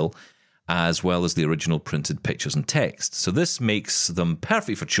in Braille, as well as the original printed pictures and text. So this makes them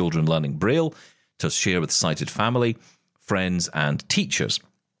perfect for children learning Braille to share with sighted family, friends, and teachers,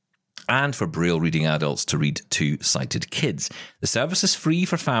 and for Braille reading adults to read to sighted kids. The service is free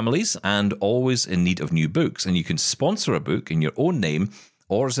for families and always in need of new books, and you can sponsor a book in your own name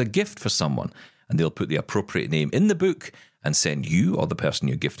or as a gift for someone, and they'll put the appropriate name in the book and send you or the person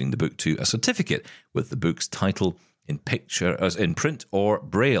you're gifting the book to a certificate with the book's title in print or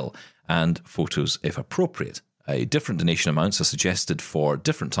Braille, and photos if appropriate. Different donation amounts are suggested for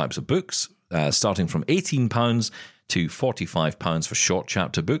different types of books, starting from £18 to £45 for short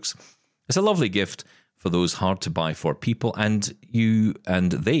chapter books. It's a lovely gift for those hard to buy for people, and you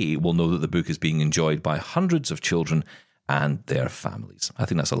and they will know that the book is being enjoyed by hundreds of children and their families. I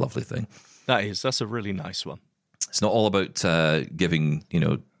think that's a lovely thing. That's a really nice one. It's not all about giving,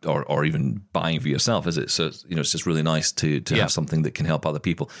 or even buying for yourself, is it? So, it's just really nice to have something that can help other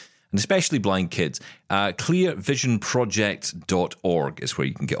people, and especially blind kids. Clearvisionproject.org is where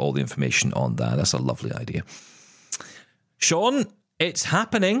you can get all the information on that. That's a lovely idea. Sean, it's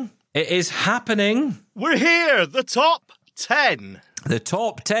happening. It is happening. We're here. The top 10. The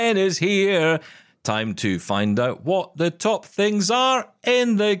top 10 is here. Time to find out what the top things are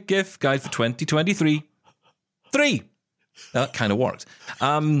in the gift guide for 2023. 3. That kind of worked.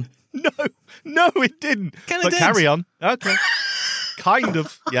 No, it didn't. Kinda but did. Carry on. Okay. Kind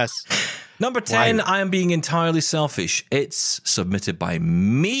of, yes. Number 10, Wow. I am being entirely selfish. It's submitted by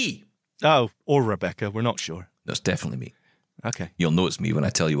me. Oh, or Rebecca. We're not sure. That's definitely me. Okay. You'll know it's me when I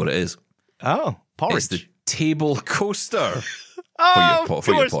tell you what it is. Oh, porridge. It's the table coaster Oh,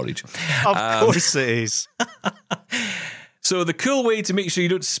 for your porridge. Of course it is. So the cool way to make sure you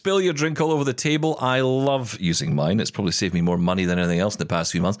don't spill your drink all over the table, I love using mine. It's probably saved me more money than anything else in the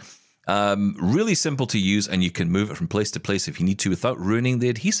past few months. Really simple to use, and you can move it from place to place if you need to without ruining the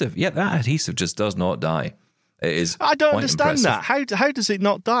adhesive. Yeah, that adhesive just does not die. It is. I don't quite understand impressive. that. How does it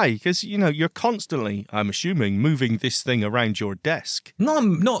not die? Because, you're constantly, I'm assuming, moving this thing around your desk.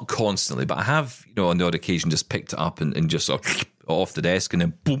 Not constantly, but I have, on the odd occasion, just picked it up and just sort of off the desk and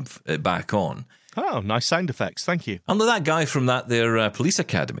then boom, it back on. Oh, nice sound effects. Thank you. I'm that guy from their police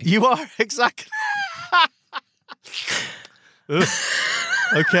academy. You are, exactly. Ugh.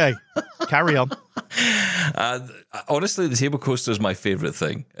 Okay, carry on. Honestly, the table coaster is my favourite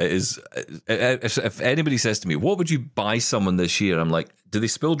thing. It is. If anybody says to me, "What would you buy someone this year?" I'm like, "Do they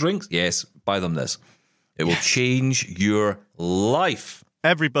spill drinks? Yes, buy them this. It will change your life."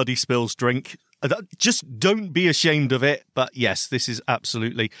 Everybody spills drink. Just don't be ashamed of it. But yes, this is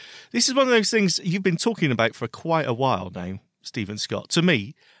one of those things you've been talking about for quite a while now, Stephen Scott, to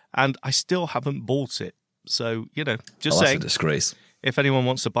me, and I still haven't bought it. So, just That's saying. a disgrace. If anyone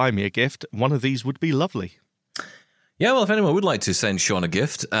wants to buy me a gift, one of these would be lovely. Yeah, well, if anyone would like to send Sean a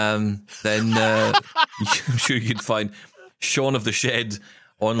gift, then I'm sure you'd find Sean of the Shed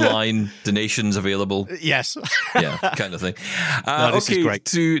online donations available. Yes. Yeah, kind of thing. This is great.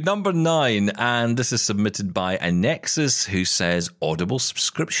 To number 9, and this is submitted by Anexus, who says Audible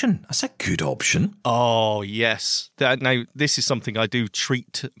subscription. That's a good option. Oh, yes. Now, this is something I do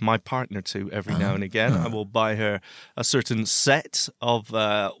treat my partner to every now and again. I will buy her a certain set of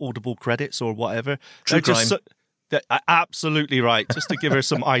Audible credits or whatever. True crime. Absolutely right. Just to give her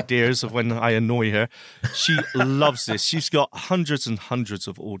some ideas of when I annoy her. She loves this. She's got hundreds and hundreds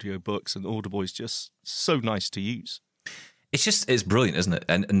of audiobooks, and Audible is just so nice to use. It's brilliant, isn't it?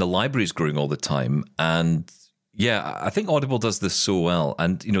 And the library's growing all the time. And yeah, I think Audible does this so well.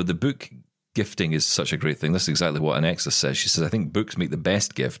 And, the book gifting is such a great thing. This is exactly what Anexus says. She says, I think books make the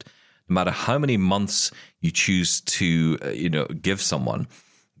best gift, no matter how many months you choose to, give someone.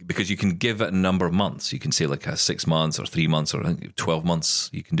 Because you can give it a number of months. You can say like 6 months or 3 months or 12 months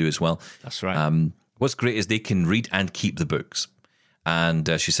you can do as well. That's right. What's great is they can read and keep the books. And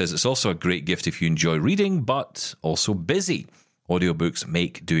she says it's also a great gift if you enjoy reading, but also busy. Audiobooks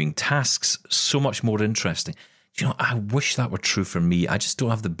make doing tasks so much more interesting. I wish that were true for me. I just don't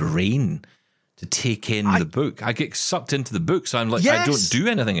have the brain to take in the book. I get sucked into the book, so I'm like, Yes. I don't do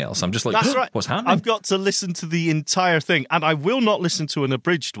anything else. I'm just like, That's right. What's happening? I've got to listen to the entire thing, and I will not listen to an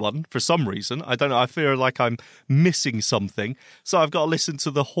abridged one for some reason. I don't know. I feel like I'm missing something, so I've got to listen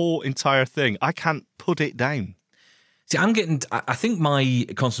to the whole entire thing. I can't put it down. See, I think my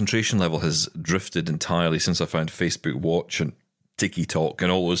concentration level has drifted entirely since I found Facebook Watch and Tiki Talk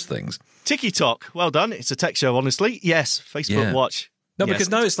and all those things. Tiki Talk, well done. It's a tech show, honestly. Yes, Facebook Yeah. Watch. No, Yes. because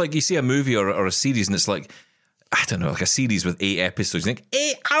now it's like you see a movie or a series and it's like, I don't know, like a series with 8 episodes. You think,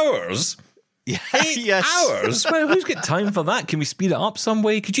 8 hours? Yeah. 8 Yes. hours? Well, who's got time for that? Can we speed it up some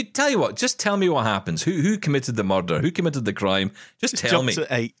way? Could you tell you what? Just tell me what happens. Who committed the murder? Who committed the crime? Just tell me. Jump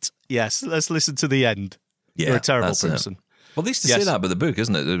to 8. Yes, let's listen to the end. Yeah, You're a terrible that's it. person. Well, they used to Yes. say that about the book,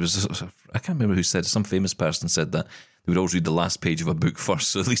 isn't it? It was, I can't remember who said it. Some famous person said that they would always read the last page of a book first.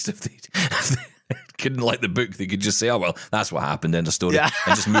 So at least if they couldn't like the book, they could just say, "Oh well, that's what happened." End of story, Yeah.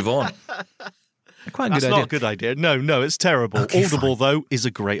 and just move on. Quite a That's good not idea. a good idea. No, it's terrible. Okay, Audible, though, is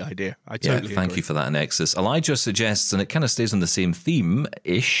a great idea. I totally Thank agree. you for that, Nexus. Elijah suggests, and it kind of stays on the same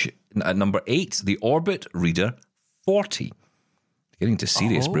theme-ish, at number 8, the Orbit Reader 40. Getting to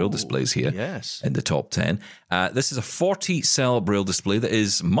serious Braille displays here yes. in the top 10. This is a 40-cell Braille display that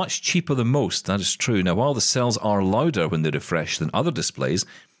is much cheaper than most. That is true. Now, while the cells are louder when they refresh than other displays,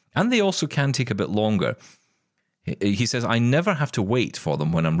 and they also can take a bit longer, he says, I never have to wait for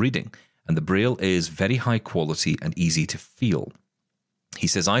them when I'm reading. and the Braille is very high quality and easy to feel. He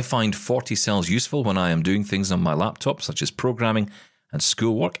says, I find 40 cells useful when I am doing things on my laptop, such as programming and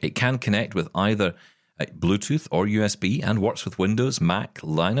schoolwork. It can connect with either Bluetooth or USB and works with Windows, Mac,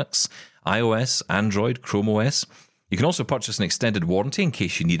 Linux, iOS, Android, Chrome OS. You can also purchase an extended warranty in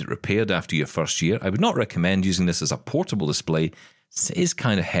case you need it repaired after your first year. I would not recommend using this as a portable display. It is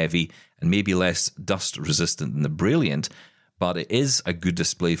kind of heavy and maybe less dust resistant than the Brilliant, but it is a good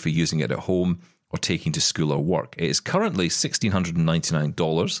display for using it at home or taking to school or work. It is currently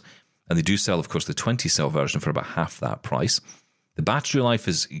 $1,699, and they do sell, of course, the 20-cell version for about half that price. The battery life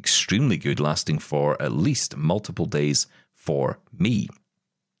is extremely good, lasting for at least multiple days for me.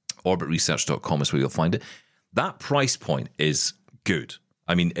 OrbitResearch.com is where you'll find it. That price point is good.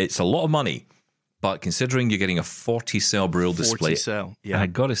 I mean, it's a lot of money, but considering you're getting a 40-cell Braille display, 40-cell, yeah. I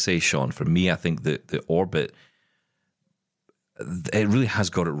got to say, Sean, for me, I think that the Orbit, it really has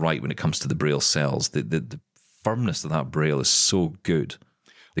got it right when it comes to the Braille cells. The firmness of that Braille is so good.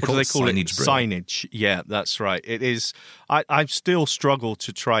 They call it signage. Yeah, that's right. It is. I still struggle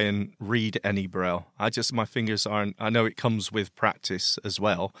to try and read any Braille. My fingers aren't. I know it comes with practice as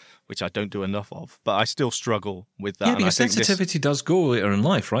well, which I don't do enough of, but I still struggle with that. Yeah, but your sensitivity does go later in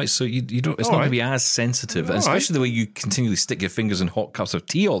life, right? So you don't. It's not going to be as sensitive, especially the way you continually stick your fingers in hot cups of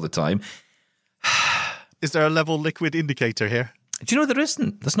tea all the time. Is there a level liquid indicator here? Do you know there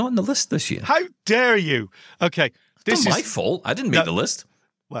isn't? That's not in the list this year. How dare you? Okay, this is my fault. I didn't make the list.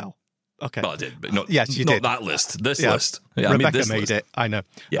 Well, okay. Well, I did, but not you not did. That list. This list. Yeah, Rebecca this made list. it. I know.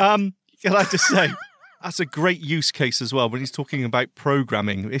 Yeah. Can I just say, that's a great use case as well when he's talking about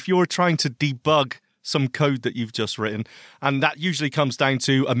programming. If you're trying to debug some code that you've just written, and that usually comes down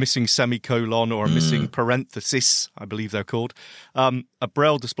to a missing semicolon or a missing parenthesis, I believe they're called, a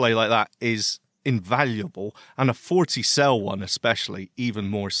Braille display like that is invaluable, and a 40-cell one especially, even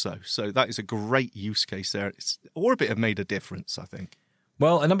more so. So that is a great use case there. Orbit have made a difference, I think.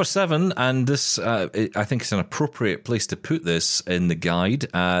 Well, at number 7, and this I think is an appropriate place to put this in the guide,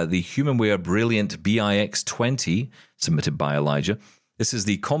 the HumanWare Brilliant BIX20, submitted by Elijah. This is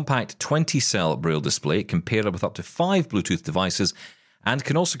the compact 20-cell Braille display, compared with up to 5 Bluetooth devices, and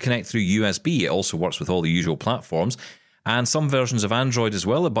can also connect through USB. It also works with all the usual platforms, and some versions of Android as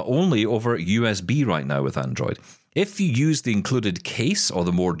well, but only over USB right now with Android. If you use the included case or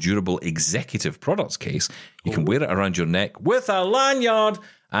the more durable executive products case, you can wear it around your neck with a lanyard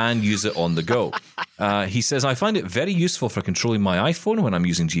and use it on the go. He says, I find it very useful for controlling my iPhone when I'm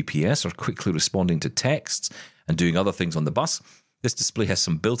using GPS or quickly responding to texts and doing other things on the bus. This display has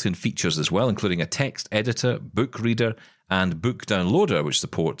some built-in features as well, including a text editor, book reader, and book downloader, which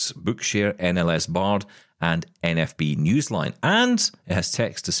supports Bookshare, NLS Bard, and NFB Newsline. And it has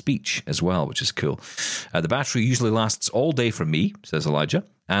text-to-speech as well, which is cool. The battery usually lasts all day for me, says Elijah.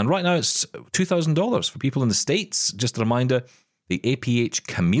 And right now it's $2,000 for people in the States. Just a reminder, the APH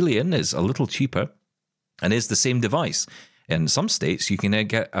Chameleon is a little cheaper and is the same device. In some states, you can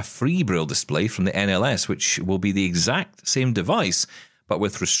get a free Braille display from the NLS, which will be the exact same device, but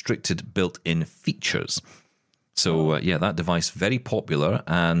with restricted built-in features. So, that device, very popular.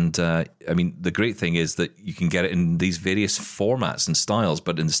 And, the great thing is that you can get it in these various formats and styles,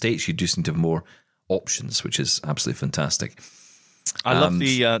 but in the States, you do seem to have more options, which is absolutely fantastic. I love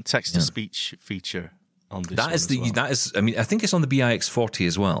the text-to-speech feature on this I think it's on the BIX40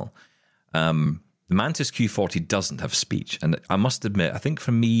 as well. The Mantis Q40 doesn't have speech. And I must admit, I think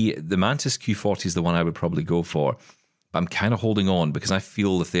for me, the Mantis Q40 is the one I would probably go for. But I'm kind of holding on because I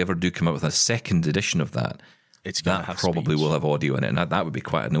feel if they ever do come out with a second edition of that, that probably will have audio in it. And that would be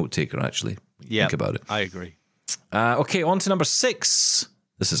quite a note taker, actually. Think about it. I agree. Okay, on to number 6.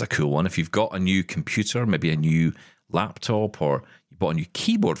 This is a cool one. If you've got a new computer, maybe a new laptop, or you bought a new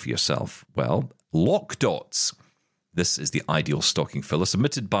keyboard for yourself, well, LockDots. This is the ideal stocking filler,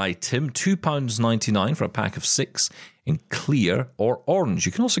 submitted by Tim, £2.99 for a pack of 6 in clear or orange.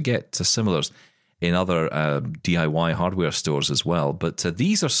 You can also get similars in other DIY hardware stores as well. But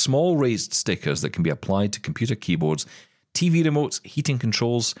these are small raised stickers that can be applied to computer keyboards, TV remotes, heating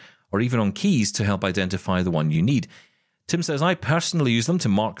controls, or even on keys to help identify the one you need. Tim says, I personally use them to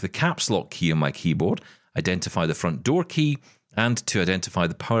mark the caps lock key on my keyboard, identify the front door key, and to identify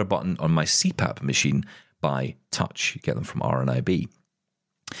the power button on my CPAP machine by touch. You get them from RNIB.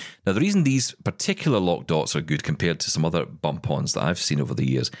 Now, the reason these particular LockDots are good compared to some other bump-ons that I've seen over the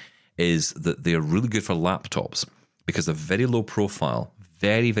years is that they're really good for laptops because they're very low profile,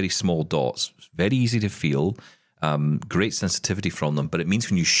 very, very small dots, very easy to feel, great sensitivity from them, but it means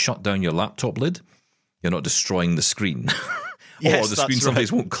when you shut down your laptop lid, you're not destroying the screen. Yes, or the screen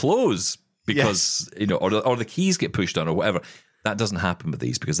sometimes won't close because, or the keys get pushed down or whatever. That doesn't happen with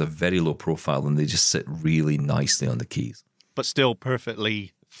these because they're very low profile and they just sit really nicely on the keys. But still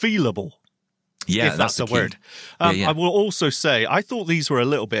perfectly feelable. Yeah, if that's the key. word. I will also say, I thought these were a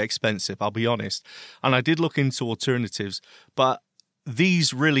little bit expensive, I'll be honest. And I did look into alternatives, but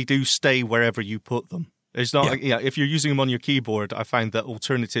these really do stay wherever you put them. It's not, if you're using them on your keyboard, I find that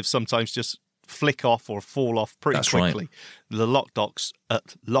alternatives sometimes just flick off or fall off pretty quickly. Right. The lock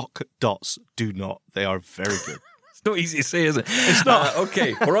dots do not. They are very good. It's not easy to say, is it? It's not.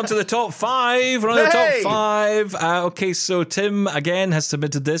 Okay, we're on to the top 5. Okay, so Tim, again, has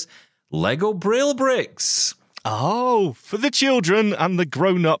submitted this. Lego Braille bricks. Oh, for the children and the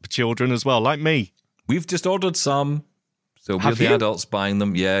grown-up children as well, like me. We've just ordered some. So we're the adults buying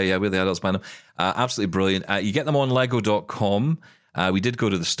them. Yeah, we're the adults buying them. Absolutely brilliant. You get them on lego.com. We did go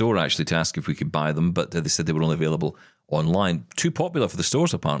to the store, actually, to ask if we could buy them, but they said they were only available online. Too popular for the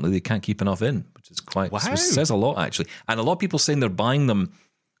stores, apparently. They can't keep enough in, which is quite... Wow. Says a lot, actually. And a lot of people saying they're buying them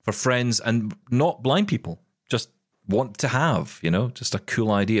for friends and not blind people. Just want to have, just a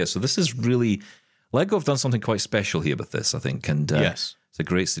cool idea. So this is really... Lego have done something quite special here with this, I think. And yes. It's a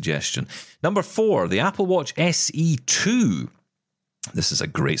great suggestion. Number 4, the Apple Watch SE 2. This is a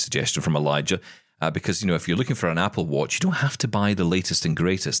great suggestion from Elijah because, if you're looking for an Apple Watch, you don't have to buy the latest and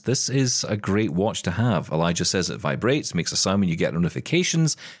greatest. This is a great watch to have. Elijah says it vibrates, makes a sound when you get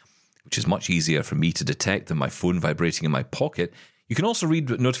notifications, which is much easier for me to detect than my phone vibrating in my pocket. You can also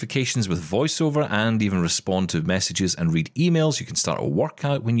read notifications with VoiceOver and even respond to messages and read emails. You can start a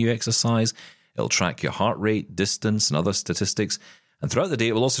workout when you exercise. It'll track your heart rate, distance, and other statistics. And throughout the day,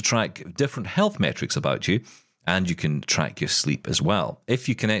 it will also track different health metrics about you, and you can track your sleep as well. If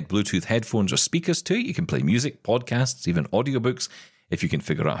you connect Bluetooth headphones or speakers to it, you can play music, podcasts, even audiobooks, if you can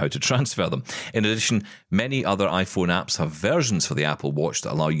figure out how to transfer them. In addition, many other iPhone apps have versions for the Apple Watch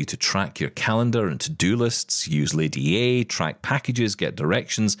that allow you to track your calendar and to-do lists, use Lady A, track packages, get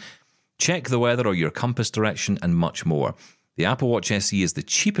directions, check the weather or your compass direction, and much more. The Apple Watch SE is the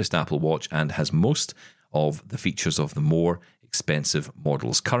cheapest Apple Watch and has most of the features of the more expensive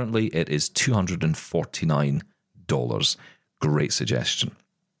models. Currently, it is $249. Great suggestion.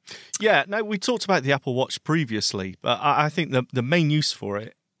 Yeah, now we talked about the Apple Watch previously, but I think the main use for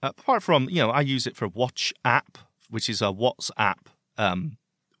it, apart from, I use it for Watch app, which is a WhatsApp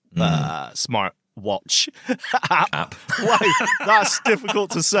smart watch app. Wow, that's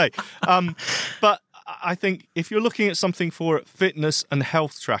difficult to say. But I think if you're looking at something for fitness and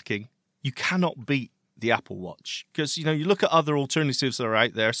health tracking, you cannot beat the Apple Watch, because you look at other alternatives that are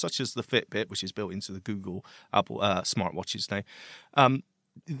out there, such as the Fitbit, which is built into the Google Apple smartwatches now.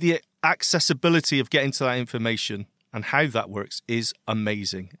 The accessibility of getting to that information and how that works is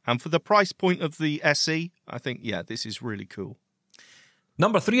amazing. And for the price point of the SE, I think, this is really cool.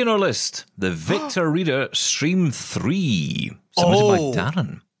 Number 3 on our list, the Victor Reader Stream 3, submitted by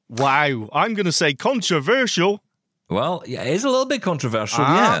Darren. Wow, I'm going to say controversial. Well, yeah, it is a little bit controversial,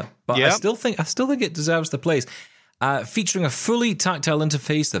 but I still think it deserves the place. Featuring a fully tactile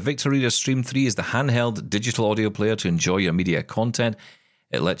interface, the Victor Reader Stream 3 is the handheld digital audio player to enjoy your media content.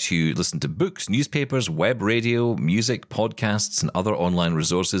 It lets you listen to books, newspapers, web radio, music, podcasts, and other online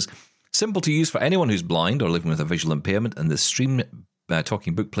resources. Simple to use for anyone who's blind or living with a visual impairment, and the Stream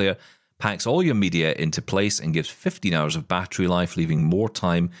Talking Book Player packs all your media into place and gives 15 hours of battery life, leaving more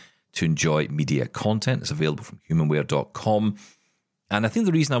time to enjoy media content. It's available from humanware.com. And I think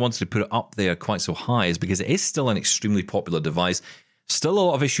the reason I wanted to put it up there quite so high is because it is still an extremely popular device. Still a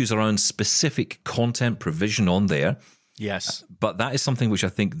lot of issues around specific content provision on there. Yes. But that is something which I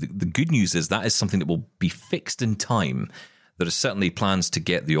think the good news is that is something that will be fixed in time. There are certainly plans to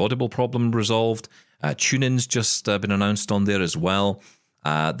get the Audible problem resolved. TuneIn's just been announced on there as well.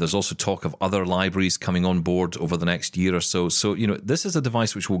 There's also talk of other libraries coming on board over the next year or so. So, this is a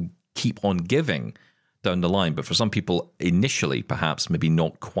device which will keep on giving down the line. But for some people, initially, perhaps, maybe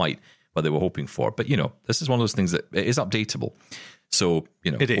not quite what they were hoping for. But, this is one of those things that it is updatable. So,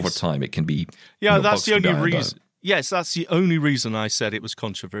 over time, it can be... Yeah, that's the only reason. Yes, that's the only reason I said it was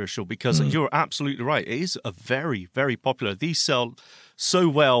controversial, because you're absolutely right. It is a very, very popular. These sell so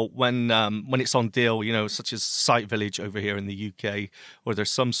well when it's on deal, such as Sight Village over here in the UK, or there's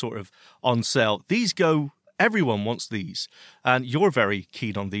some sort of on sale. These go, everyone wants these, and you're very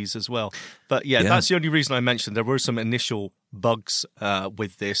keen on these as well. But that's the only reason I mentioned there were some initial bugs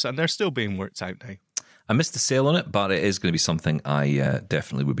with this, and they're still being worked out now. I missed the sale on it, but it is going to be something I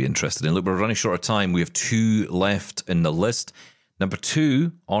definitely would be interested in. Look, we're running short of time. We have 2 left in the list. Number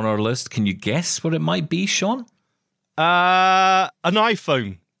 2 on our list. Can you guess what it might be, Sean? An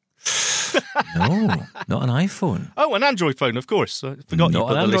iPhone. No, not an iPhone. Oh, an Android phone, of course. I forgot you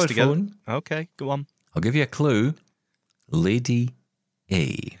put the list together. Phone. Okay, go on. I'll give you a clue. Lady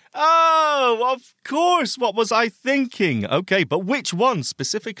A. Oh, of course. What was I thinking? Okay, but which one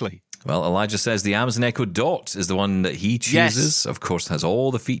specifically? Well, Elijah says the Amazon Echo Dot is the one that he chooses. Yes. Of course, it has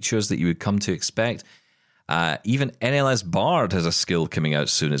all the features that you would come to expect. Even NLS Bard has a skill coming out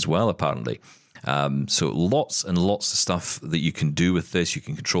soon as well, apparently. So lots and lots of stuff that you can do with this. You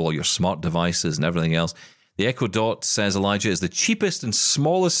can control all your smart devices and everything else. The Echo Dot, says Elijah, is the cheapest and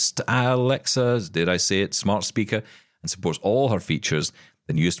smallest Alexa, did I say it, smart speaker, and supports all her features.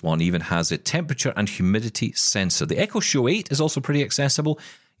 The newest one even has a temperature and humidity sensor. The Echo Show 8 is also pretty accessible,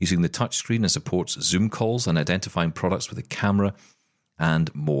 using the touchscreen, and supports Zoom calls and identifying products with a camera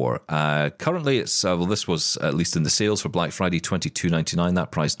and more. Currently, it's this was at least in the sales for Black Friday, $22.99.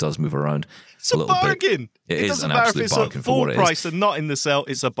 That price does move around a little bargain. Bit. It is an absolute bargain for what it is. Full price and not in the sale.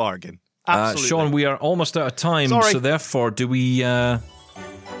 It's a bargain. Absolutely. Sean, we are almost out of time, so therefore, do we want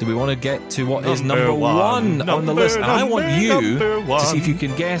to get to what is number one on the list? And I want you to see if you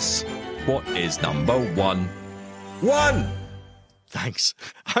can guess what is number one. Thanks.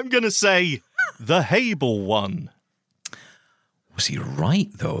 I'm going to say the Hable one. Was he right,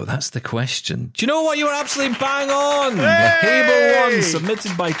 though? That's the question. Do you know what? You were absolutely bang on. Hey! The Hable one,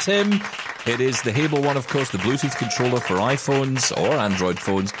 submitted by Tim. It is the Hable one, of course, the Bluetooth controller for iPhones or Android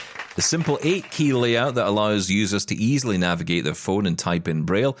phones. The simple 8-key layout that allows users to easily navigate their phone and type in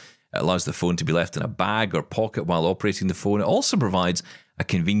Braille. It allows the phone to be left in a bag or pocket while operating the phone. It also provides a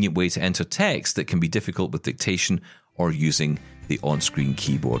convenient way to enter text that can be difficult with dictation or using the on-screen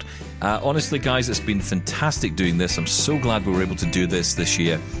keyboard. Honestly, guys, it's been fantastic doing this. I'm so glad we were able to do this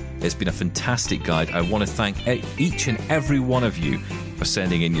year. It's been a fantastic guide. I want to thank each and every one of you for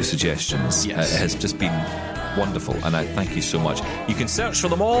sending in your suggestions. Yes. It has just been wonderful, and I thank you so much. You can search for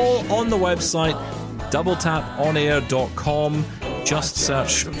them all on the website, doubletaponair.com. Just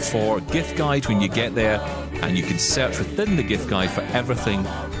search for gift guide when you get there, and you can search within the gift guide for everything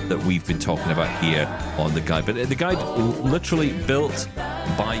that we've been talking about here on the guide. But the guide literally built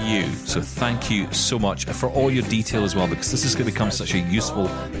by you, so thank you so much for all your detail as well, because this is going to become such a useful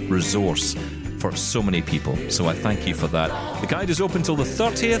resource for so many people. So I thank you for that. The guide is open till the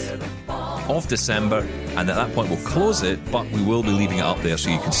 30th of December, and at that point we'll close it, but we will be leaving it up there so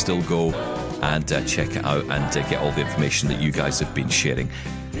you can still go and check it out and get all the information that you guys have been sharing.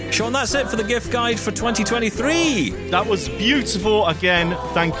 Sean, that's it for the gift guide for 2023. That was beautiful again.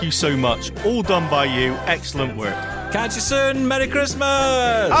 Thank you so much. All done by you. Excellent work. Catch you soon. Merry Christmas.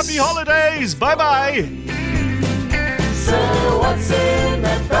 Happy holidays. Bye-bye. So what's in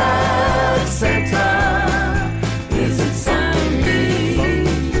that bag, Santa? Is it something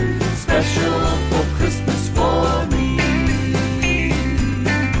special for Christmas for me?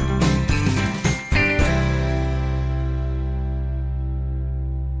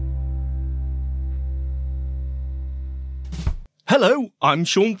 Hello, I'm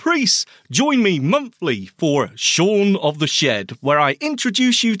Sean Priest. Join me monthly for Sean of the Shed, where I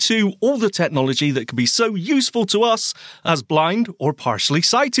introduce you to all the technology that can be so useful to us as blind or partially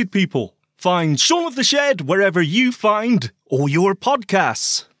sighted people. Find Sean of the Shed wherever you find all your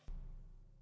podcasts.